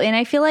 absolutely. And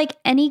I feel like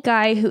any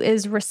guy who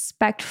is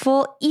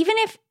respectful, even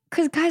if,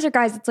 because guys are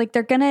guys, it's like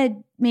they're gonna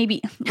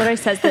maybe, what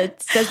says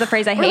the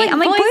phrase I hate. Like, I'm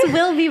like, boys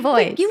will be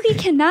boys. We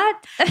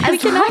cannot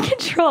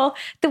control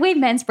the way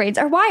men's brains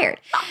are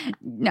wired.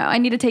 No, I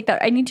need to take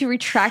that. I need to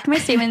retract my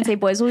statement and say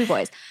boys will be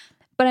boys.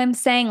 But I'm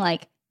saying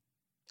like,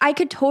 I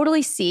could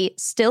totally see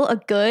still a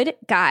good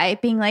guy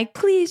being like,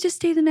 please just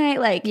stay the night.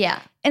 Like,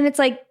 yeah. And it's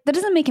like, that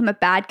doesn't make him a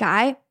bad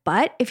guy.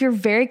 But if you're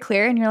very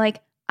clear and you're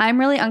like, I'm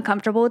really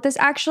uncomfortable with this,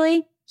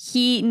 actually,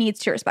 he needs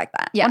to respect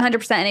that. Yeah.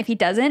 100%. And if he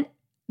doesn't,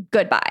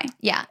 goodbye.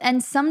 Yeah.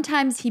 And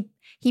sometimes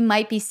he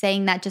might be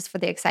saying that just for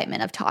the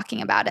excitement of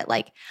talking about it.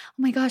 Like, oh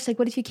my gosh, like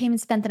what if you came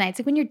and spent the night? It's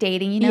like when you're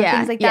dating,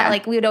 things like that.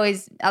 Like we would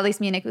always, at least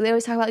me and Nick, we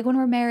always talk about like when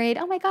we're married.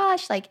 Oh my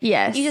gosh. Like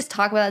yes. You just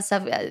talk about that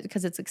stuff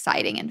because it's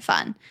exciting and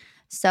fun.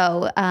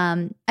 So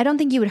I don't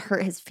think you would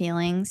hurt his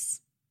feelings.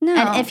 No.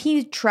 And if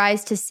he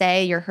tries to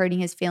say you're hurting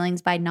his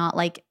feelings by not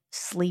like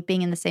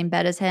sleeping in the same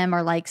bed as him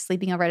or like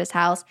sleeping over at his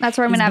house, that's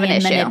where I'm gonna have an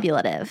issue.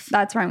 Manipulative.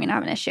 That's where I'm gonna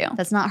have an issue.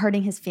 That's not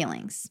hurting his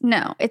feelings.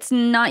 No, it's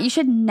not. You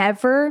should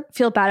never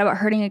feel bad about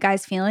hurting a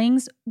guy's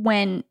feelings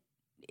when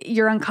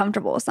you're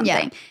uncomfortable with something.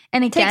 Yeah.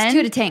 And again, it takes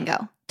two to tango.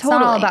 Totally. It's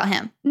not all about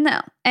him. No.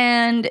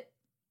 And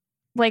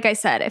like I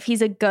said, if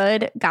he's a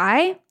good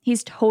guy,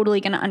 he's totally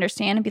going to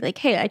understand and be like,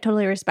 hey, I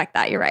totally respect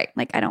that. You're right.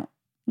 Like,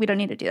 we don't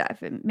need to do that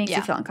if it makes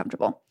you feel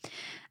uncomfortable.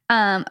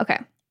 Okay.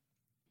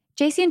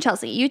 JC and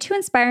Chelsea, you two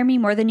inspire me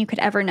more than you could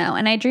ever know,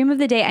 and I dream of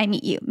the day I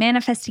meet you,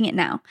 manifesting it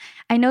now.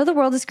 I know the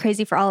world is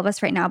crazy for all of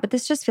us right now, but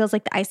this just feels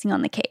like the icing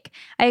on the cake.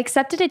 I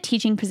accepted a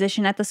teaching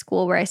position at the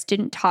school where I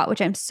student taught,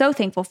 which I'm so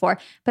thankful for,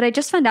 but I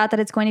just found out that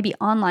it's going to be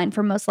online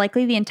for most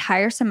likely the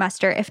entire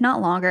semester, if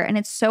not longer, and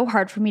it's so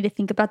hard for me to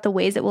think about the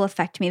ways it will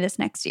affect me this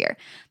next year.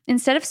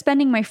 Instead of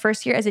spending my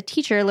first year as a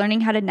teacher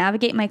learning how to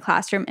navigate my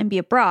classroom and be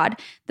abroad,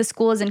 the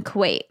school is in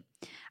Kuwait.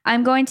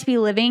 I'm going to be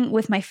living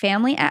with my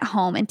family at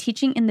home and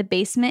teaching in the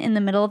basement in the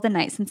middle of the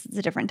night since it's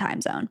a different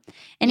time zone.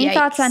 Any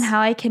thoughts on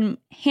how I can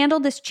handle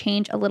this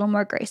change a little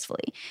more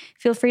gracefully?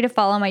 Feel free to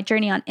follow my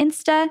journey on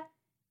Insta.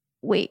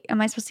 Wait,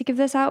 am I supposed to give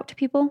this out to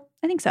people?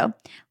 I think so.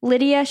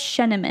 Lydia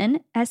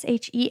Sheneman,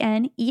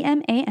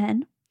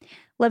 Sheneman.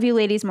 Love you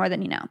ladies more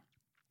than you know.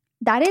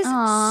 That is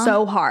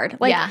so hard.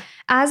 Like,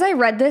 as I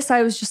read this,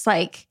 I was just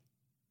like,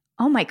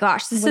 oh my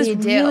gosh, this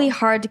is really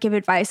hard to give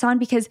advice on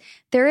because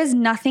there is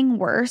nothing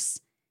worse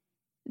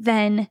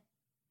than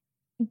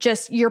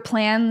just your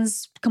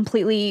plans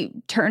completely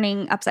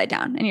turning upside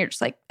down. And you're just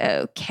like,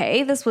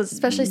 okay, this was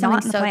especially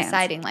not something so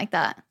exciting like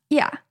that.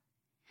 Yeah.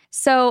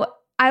 So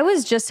I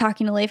was just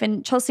talking to Leif,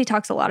 and Chelsea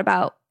talks a lot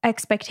about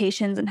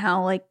expectations and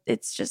how like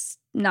it's just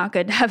not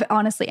good to have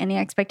honestly any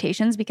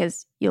expectations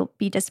because you'll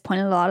be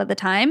disappointed a lot of the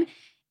time.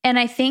 And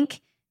I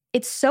think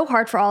it's so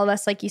hard for all of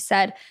us, like you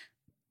said,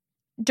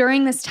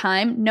 during this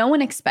time, no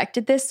one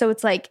expected this. So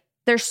it's like,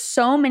 there's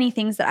so many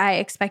things that I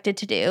expected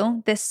to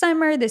do this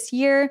summer, this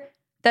year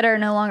that are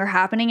no longer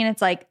happening. And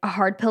it's like a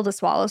hard pill to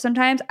swallow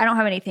sometimes. I don't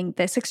have anything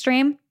this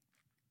extreme,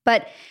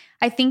 but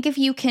I think if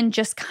you can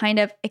just kind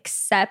of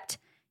accept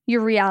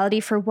your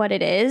reality for what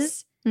it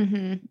is,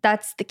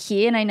 that's the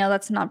key. And I know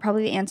that's not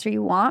probably the answer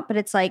you want, but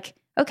it's like,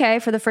 okay,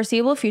 for the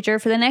foreseeable future,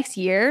 for the next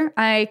year,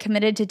 I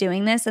committed to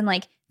doing this. And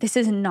like, this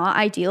is not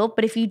ideal.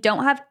 But if you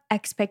don't have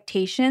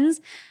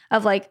expectations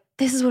of like,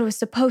 this is what it was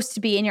supposed to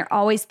be, and you're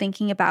always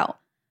thinking about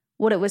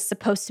what it was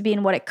supposed to be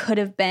and what it could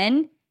have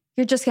been,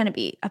 you're just going to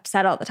be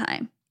upset all the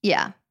time.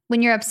 Yeah.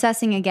 When you're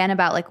obsessing again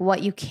about like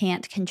what you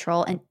can't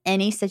control in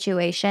any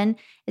situation,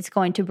 it's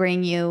going to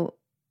bring you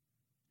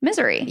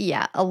misery.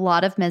 Yeah. A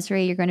lot of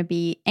misery. You're going to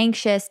be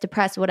anxious,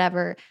 depressed,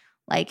 whatever,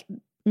 like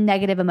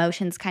negative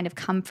emotions kind of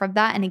come from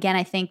that. And again,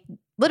 I think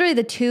literally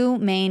the two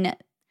main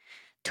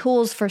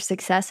tools for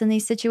success in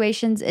these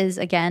situations is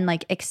again,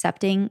 like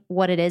accepting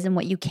what it is and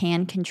what you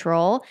can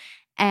control.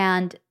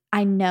 And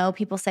I know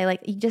people say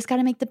like, you just got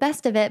to make the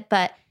best of it,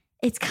 but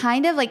it's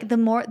kind of like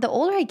the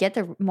older I get,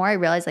 the more I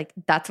realize like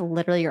that's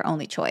literally your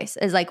only choice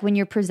is like when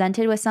you're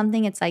presented with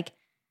something, it's like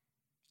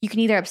you can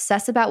either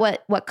obsess about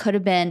what could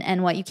have been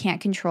and what you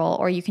can't control,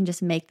 or you can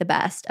just make the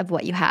best of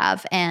what you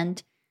have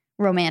and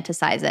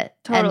romanticize it.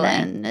 Totally.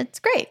 And then it's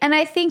great. And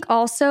I think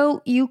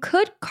also you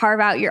could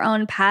carve out your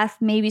own path,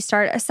 maybe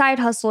start a side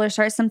hustle or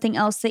start something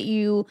else that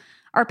you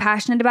are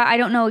passionate about. I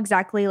don't know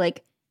exactly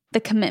like the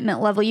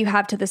commitment level you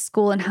have to the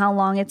school and how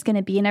long it's going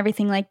to be and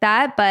everything like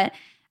that. But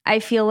I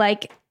feel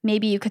like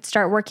maybe you could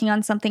start working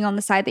on something on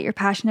the side that you're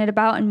passionate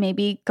about and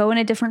maybe go in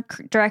a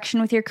different direction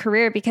with your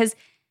career, because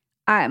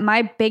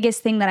my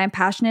biggest thing that I'm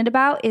passionate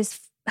about is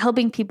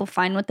helping people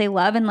find what they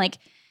love. And like,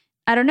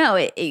 I don't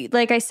know,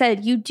 like I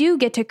said, you do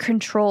get to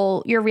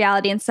control your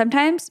reality. And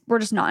sometimes we're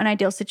just not in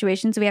ideal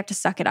situations. We have to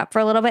suck it up for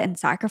a little bit and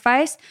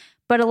sacrifice.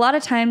 But a lot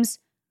of times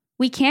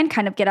we can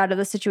kind of get out of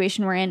the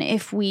situation we're in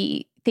if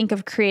we think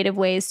of creative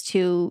ways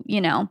to,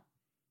 you know,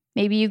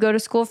 maybe you go to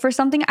school for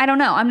something. I don't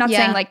know. I'm not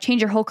saying like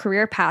change your whole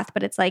career path,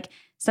 but it's like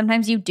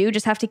sometimes you do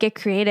just have to get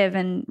creative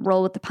and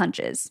roll with the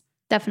punches.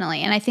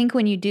 Definitely. And I think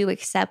when you do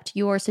accept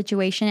your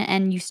situation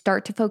and you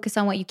start to focus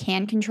on what you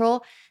can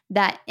control,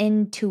 that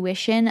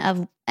intuition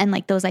of and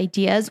like those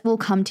ideas will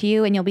come to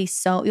you, and you'll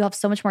have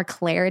so much more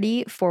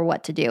clarity for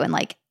what to do and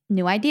like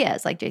new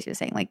ideas, like JC was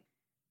saying, like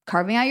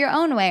carving out your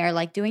own way or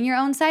like doing your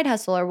own side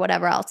hustle or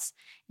whatever else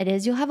it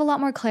is. You'll have a lot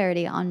more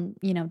clarity on,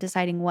 you know,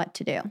 deciding what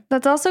to do.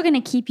 That's also going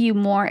to keep you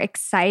more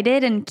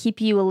excited and keep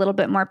you a little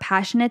bit more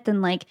passionate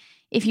than like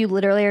if you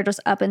literally are just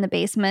up in the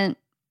basement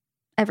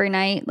every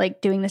night,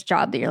 like doing this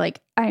job that you're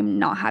like, I'm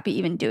not happy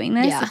even doing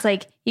this. Yeah. It's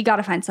like, you got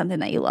to find something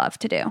that you love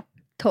to do.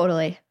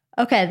 Totally.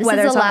 Okay. This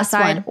Whether is it's the on the last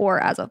side one.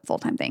 or as a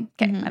full-time thing.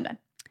 Okay, I'm done.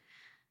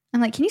 I'm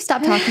like, can you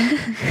stop talking?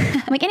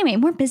 I'm like, anyway,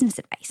 more business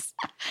advice.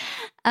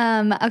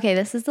 Okay,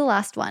 this is the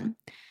last one.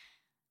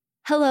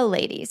 Hello,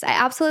 ladies. I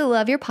absolutely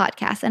love your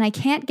podcast and I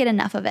can't get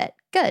enough of it.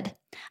 Good.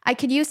 I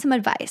could use some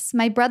advice.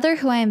 My brother,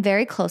 who I am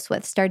very close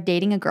with, started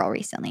dating a girl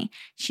recently.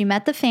 She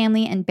met the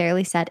family and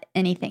barely said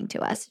anything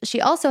to us. She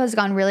also has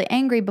gotten really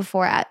angry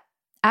before at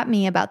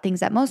me about things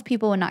that most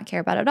people would not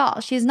care about at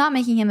all. She is not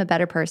making him a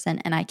better person,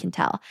 and I can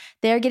tell.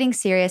 They are getting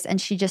serious and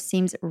she just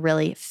seems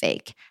really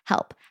fake.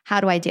 Help.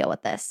 How do I deal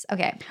with this?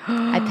 Okay.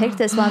 I picked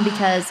this one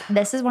because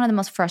this is one of the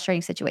most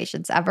frustrating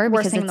situations ever.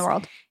 Worst thing in the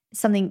world.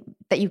 Something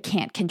that you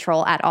can't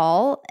control at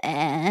all,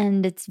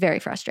 and it's very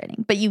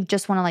frustrating. But you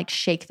just want to like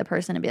shake the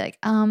person and be like,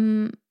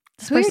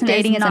 this who you're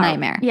dating is a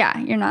nightmare.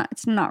 Yeah,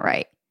 it's not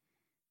right.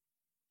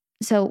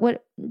 So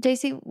what,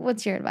 JC,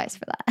 what's your advice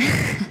for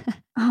that?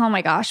 Oh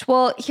my gosh.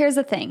 Well, here's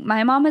the thing.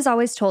 My mom has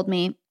always told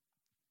me,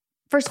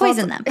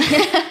 poison them.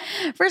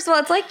 First of all,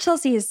 it's like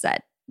Chelsea has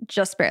said,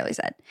 just barely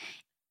said.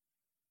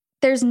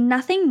 There's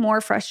nothing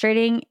more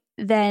frustrating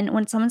than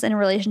when someone's in a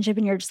relationship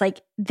and you're just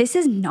like, this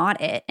is not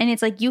it. And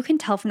it's like, you can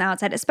tell from the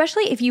outside,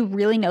 especially if you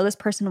really know this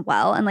person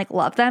well and like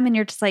love them and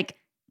you're just like,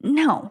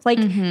 no, like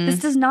this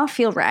does not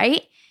feel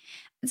right.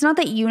 It's not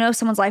that you know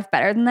someone's life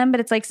better than them, but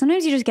it's like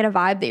sometimes you just get a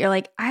vibe that you're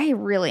like, I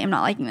really am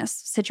not liking this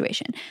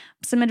situation.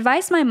 Some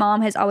advice my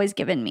mom has always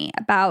given me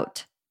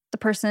about the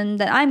person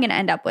that I'm going to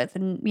end up with,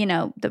 and you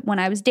know, when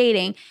I was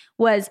dating,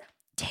 was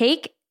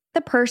take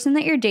the person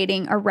that you're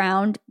dating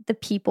around the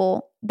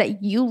people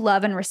that you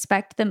love and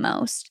respect the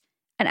most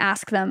and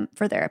ask them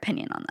for their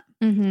opinion on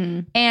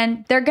them.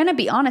 And they're going to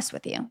be honest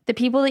with you. The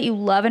people that you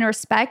love and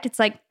respect, it's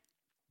like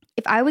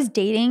if I was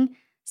dating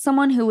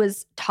someone who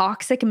was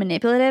toxic and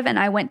manipulative and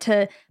I went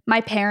to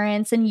my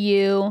parents and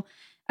you,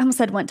 I almost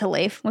said went to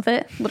Leif with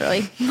it,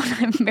 literally, when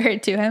I'm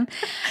married to him.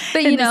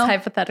 But you know,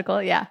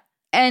 hypothetical, yeah.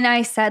 And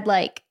I said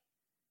like,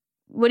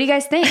 what do you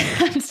guys think?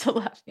 I'm still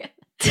laughing.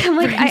 I'm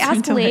like, I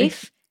asked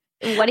Leif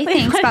what he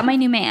thinks about my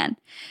new man.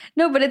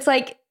 No, but it's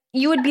like,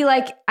 you would be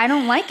like, I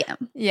don't like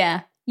him.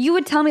 Yeah. You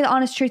would tell me the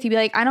honest truth. You'd be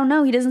like, I don't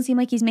know. He doesn't seem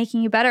like he's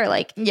making you better.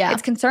 Like,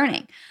 it's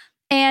concerning.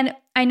 And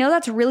I know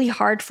that's really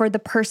hard for the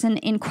person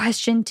in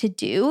question to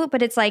do,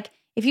 but it's like,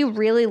 if you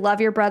really love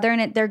your brother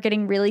and they're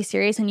getting really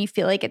serious and you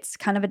feel like it's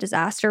kind of a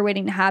disaster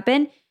waiting to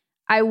happen,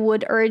 I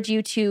would urge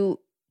you to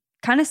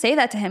kind of say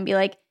that to him. Be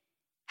like,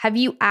 have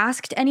you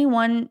asked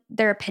anyone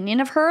their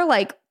opinion of her?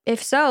 Like,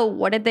 if so,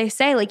 what did they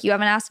say? Like, you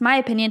haven't asked my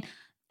opinion.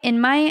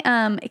 In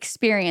my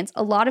experience,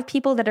 a lot of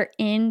people that are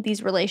in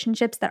these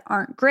relationships that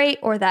aren't great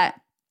or that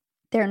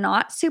they're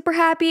not super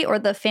happy or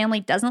the family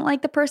doesn't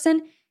like the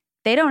person,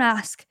 they don't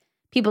ask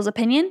people's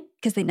opinion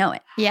because they know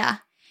it. Yeah.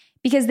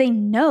 Because they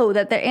know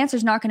that their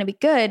answer's not going to be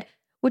good,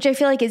 which I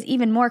feel like is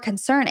even more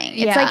concerning.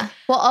 It's like,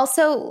 well,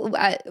 also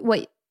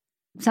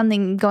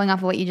something going off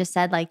of what you just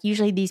said, like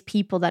usually these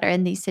people that are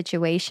in these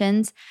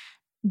situations,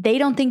 they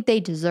don't think they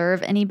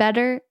deserve any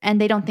better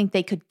and they don't think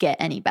they could get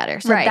any better.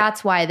 So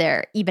that's why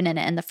they're even in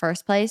it in the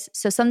first place.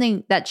 So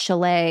something that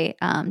Chalet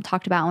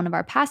talked about in one of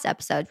our past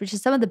episodes, which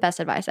is some of the best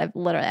advice I've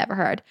literally ever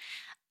heard,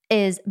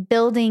 is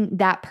building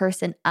that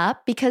person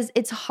up, because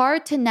it's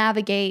hard to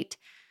navigate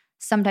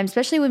sometimes,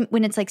 especially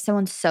when it's like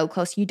someone so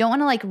close. You don't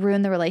want to like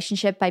ruin the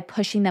relationship by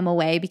pushing them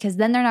away, because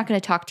then they're not going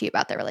to talk to you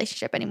about their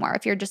relationship anymore.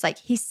 If you're just like,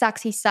 he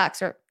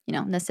sucks, or, you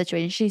know, in this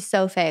situation, she's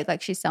so fake,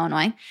 like she's so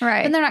annoying.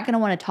 Right. Then they're not going to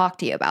want to talk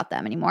to you about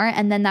them anymore.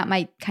 And then that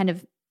might kind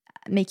of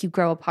make you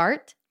grow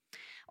apart,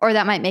 or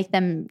that might make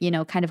them, you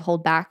know, kind of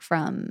hold back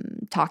from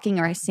talking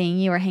or seeing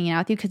you or hanging out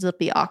with you because it'll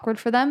be awkward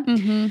for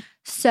them.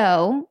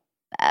 So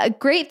a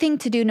great thing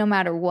to do no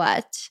matter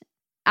what,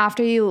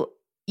 after you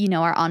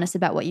know, are honest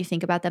about what you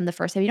think about them the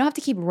first time, you don't have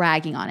to keep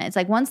ragging on it. It's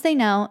like once they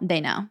know,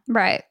 they know.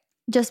 Right.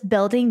 Just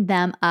building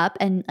them up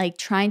and like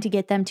trying to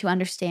get them to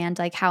understand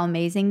like how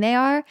amazing they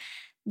are,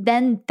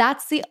 then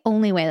that's the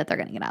only way that they're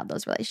going to get out of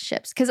those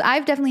relationships. Because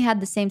I've definitely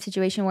had the same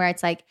situation where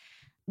it's like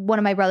one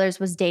of my brothers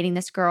was dating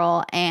this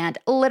girl, and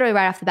literally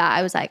right off the bat,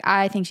 I was like,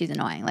 I think she's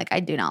annoying. Like, I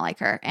do not like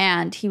her.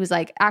 And he was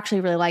like,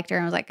 actually really liked her.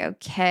 And I was like,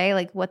 okay,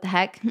 like what the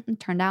heck?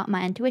 Turned out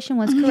my intuition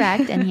was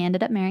correct, and he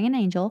ended up marrying an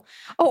angel.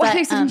 Oh, but,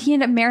 I think he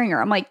ended up marrying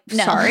her. I'm like,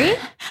 no. Sorry?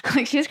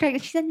 Like, she was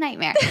correct. She's a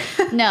nightmare.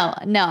 No.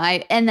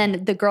 And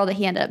then the girl that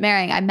he ended up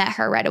marrying, I met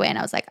her right away, and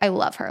I was like, I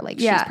love her. Like,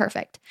 she's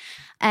perfect.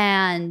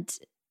 And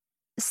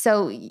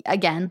so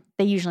again,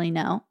 they usually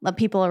know. The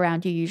people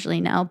around you usually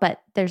know,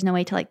 but there's no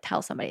way to like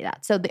tell somebody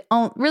that. So the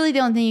only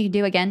thing you can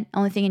do, again,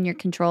 only thing in your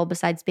control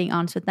besides being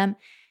honest with them,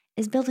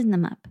 is building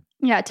them up.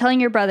 Yeah, telling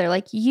your brother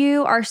like,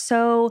 you are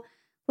so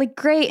like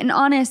great and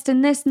honest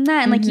and this and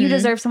that, and like you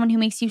deserve someone who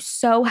makes you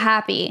so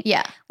happy.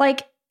 Yeah,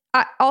 like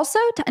also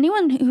to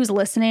anyone who's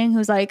listening,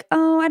 who's like,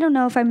 oh, I don't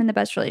know if I'm in the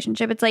best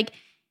relationship. It's like,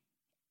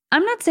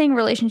 I'm not saying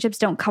relationships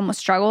don't come with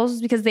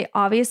struggles, because they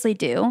obviously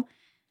do,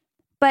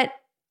 but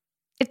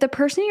if the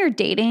person you're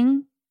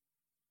dating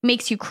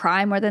makes you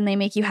cry more than they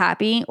make you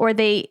happy, or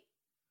they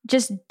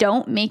just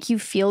don't make you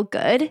feel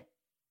good,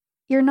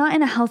 you're not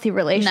in a healthy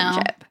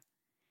relationship.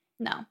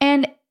 No.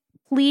 And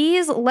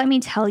please let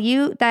me tell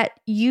you that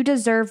you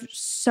deserve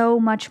so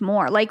much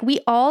more. Like,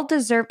 we all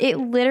deserve it.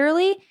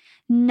 Literally,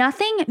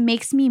 nothing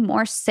makes me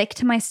more sick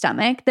to my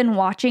stomach than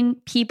watching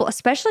people,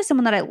 especially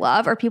someone that I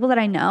love or people that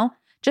I know,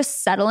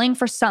 just settling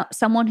for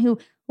someone who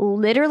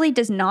literally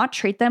does not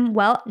treat them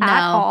well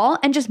at all,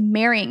 and just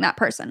marrying that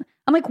person.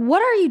 I'm like,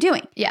 what are you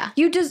doing? Yeah.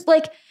 You just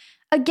like,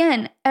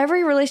 again,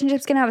 every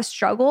relationship's gonna have a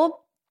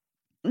struggle.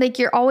 Like,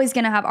 you're always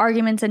gonna have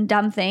arguments and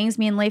dumb things.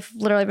 Me and Leif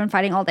literally have been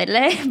fighting all day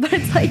today. But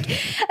it's like,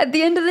 at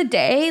the end of the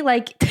day,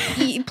 like,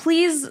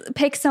 please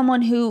pick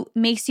someone who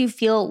makes you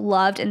feel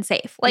loved and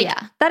safe. Like,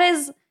 that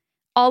is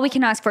all we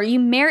can ask for. The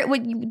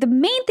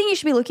main thing you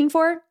should be looking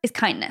for is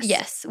kindness.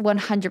 Yes,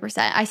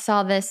 100%. I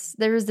saw this.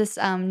 There was this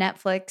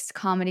Netflix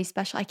comedy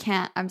special.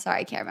 I'm sorry,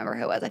 I can't remember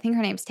who it was. I think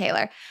her name's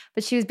Taylor.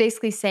 But she was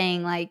basically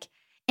saying, like,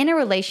 in a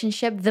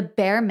relationship, the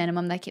bare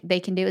minimum that they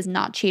can do is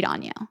not cheat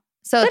on you.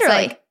 So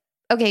literally. It's like,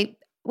 okay,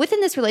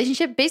 within this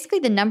relationship, basically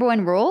the number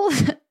one rule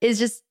is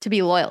just to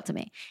be loyal to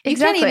me. If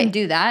you can't even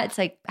do that, it's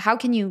like, how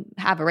can you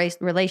have a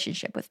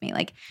relationship with me?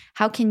 Like,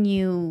 how can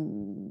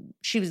you,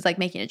 she was like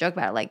making a joke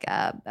about it, like,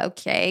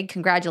 okay,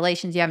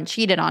 congratulations, you haven't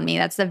cheated on me.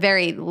 That's the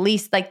very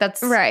least, like,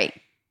 that's right.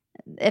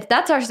 If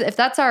that's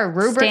our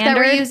rubric that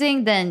we're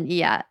using, then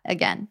yeah,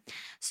 again.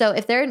 So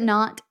if they're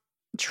not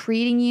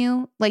treating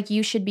you like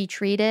you should be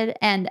treated,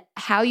 and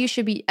how you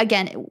should be,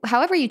 again,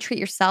 however you treat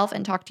yourself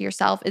and talk to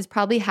yourself is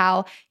probably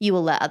how you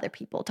will let other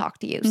people talk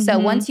to you. So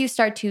once you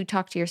start to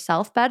talk to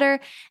yourself better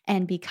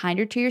and be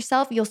kinder to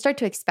yourself, you'll start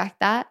to expect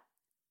that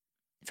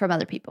from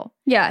other people.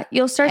 Yeah,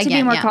 you'll start to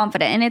be more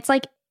confident. And it's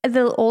like,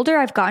 the older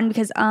I've gotten,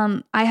 because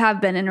I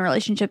have been in a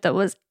relationship that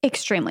was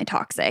extremely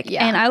toxic.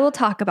 Yeah. And I will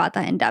talk about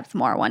that in depth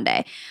more one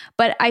day.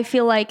 But I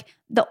feel like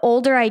the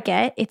older I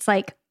get, it's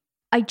like,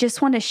 I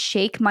just want to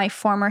shake my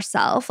former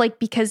self. Like,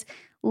 because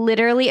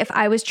literally if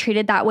I was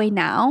treated that way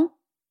now,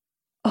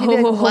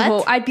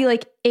 what? I'd be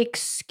like,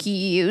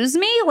 excuse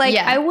me? Like,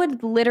 I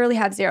would literally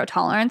have zero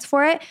tolerance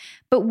for it.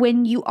 But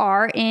when you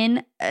are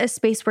in a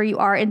space where you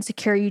are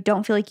insecure, you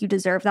don't feel like you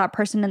deserve that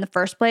person in the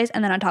first place,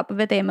 and then on top of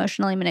it, they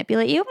emotionally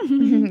manipulate you.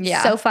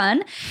 So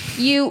fun.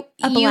 You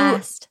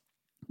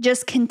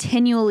just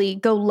continually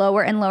go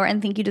lower and lower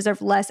and think you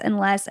deserve less and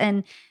less,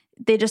 and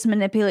they just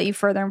manipulate you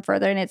further and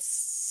further, and it's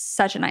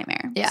such a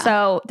nightmare. Yeah.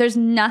 So there's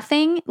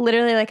nothing,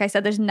 literally, like I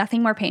said, there's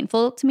nothing more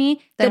painful to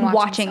me than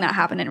watching that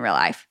happen in real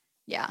life.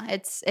 Yeah,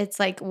 it's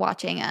like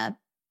watching a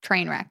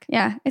train wreck.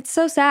 Yeah, it's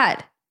so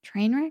sad.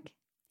 Train wreck?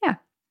 Yeah.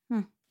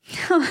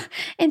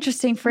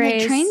 Interesting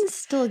phrase. Like, trains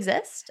still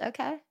exist?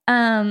 Okay.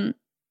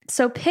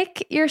 So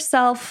pick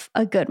yourself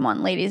a good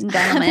one, ladies and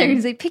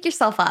gentlemen. Pick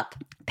yourself up.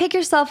 Pick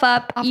yourself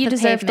up. You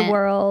deserve the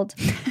world.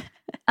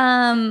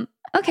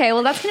 Okay,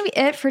 well, that's going to be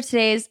it for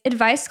today's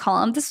advice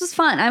column. This was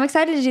fun. I'm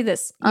excited to do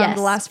this on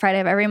the last Friday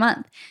of every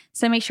month.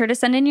 So make sure to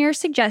send in your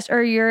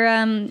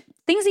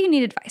things that you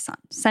need advice on.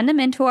 Send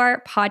them into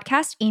our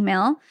podcast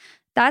email.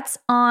 That's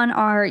on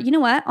our,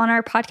 on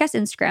our podcast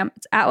Instagram.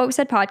 It's at What We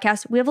Said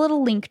Podcast. We have a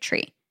little link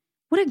tree.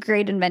 What a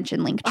great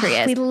invention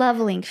Linktree is. We love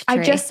Linktree.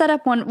 I just set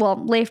up one.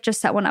 Well, Leif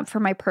just set one up for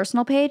my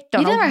personal page.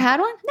 You never had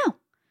one? No.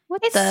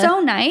 It's so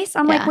nice.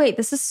 I'm like, wait,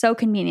 this is so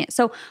convenient.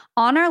 So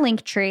on our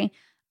Linktree,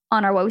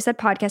 on our What We Said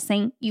podcast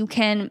thing, you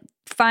can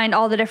find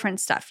all the different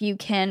stuff. You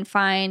can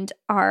find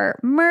our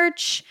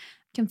merch.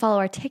 You can follow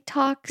our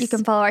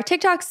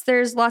TikToks.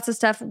 There's lots of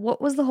stuff. What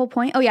was the whole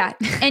point? Oh, yeah.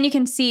 And you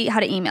can see how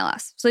to email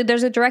us. So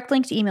there's a direct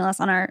link to email us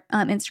on our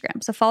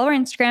Instagram. So follow our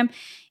Instagram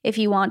if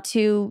you want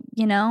to,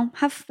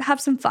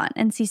 have some fun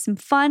and see some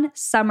fun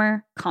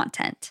summer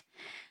content.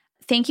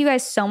 Thank you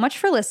guys so much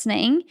for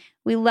listening.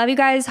 We love you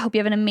guys. Hope you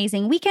have an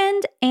amazing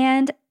weekend.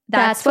 And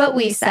that's what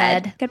we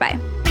said. Goodbye.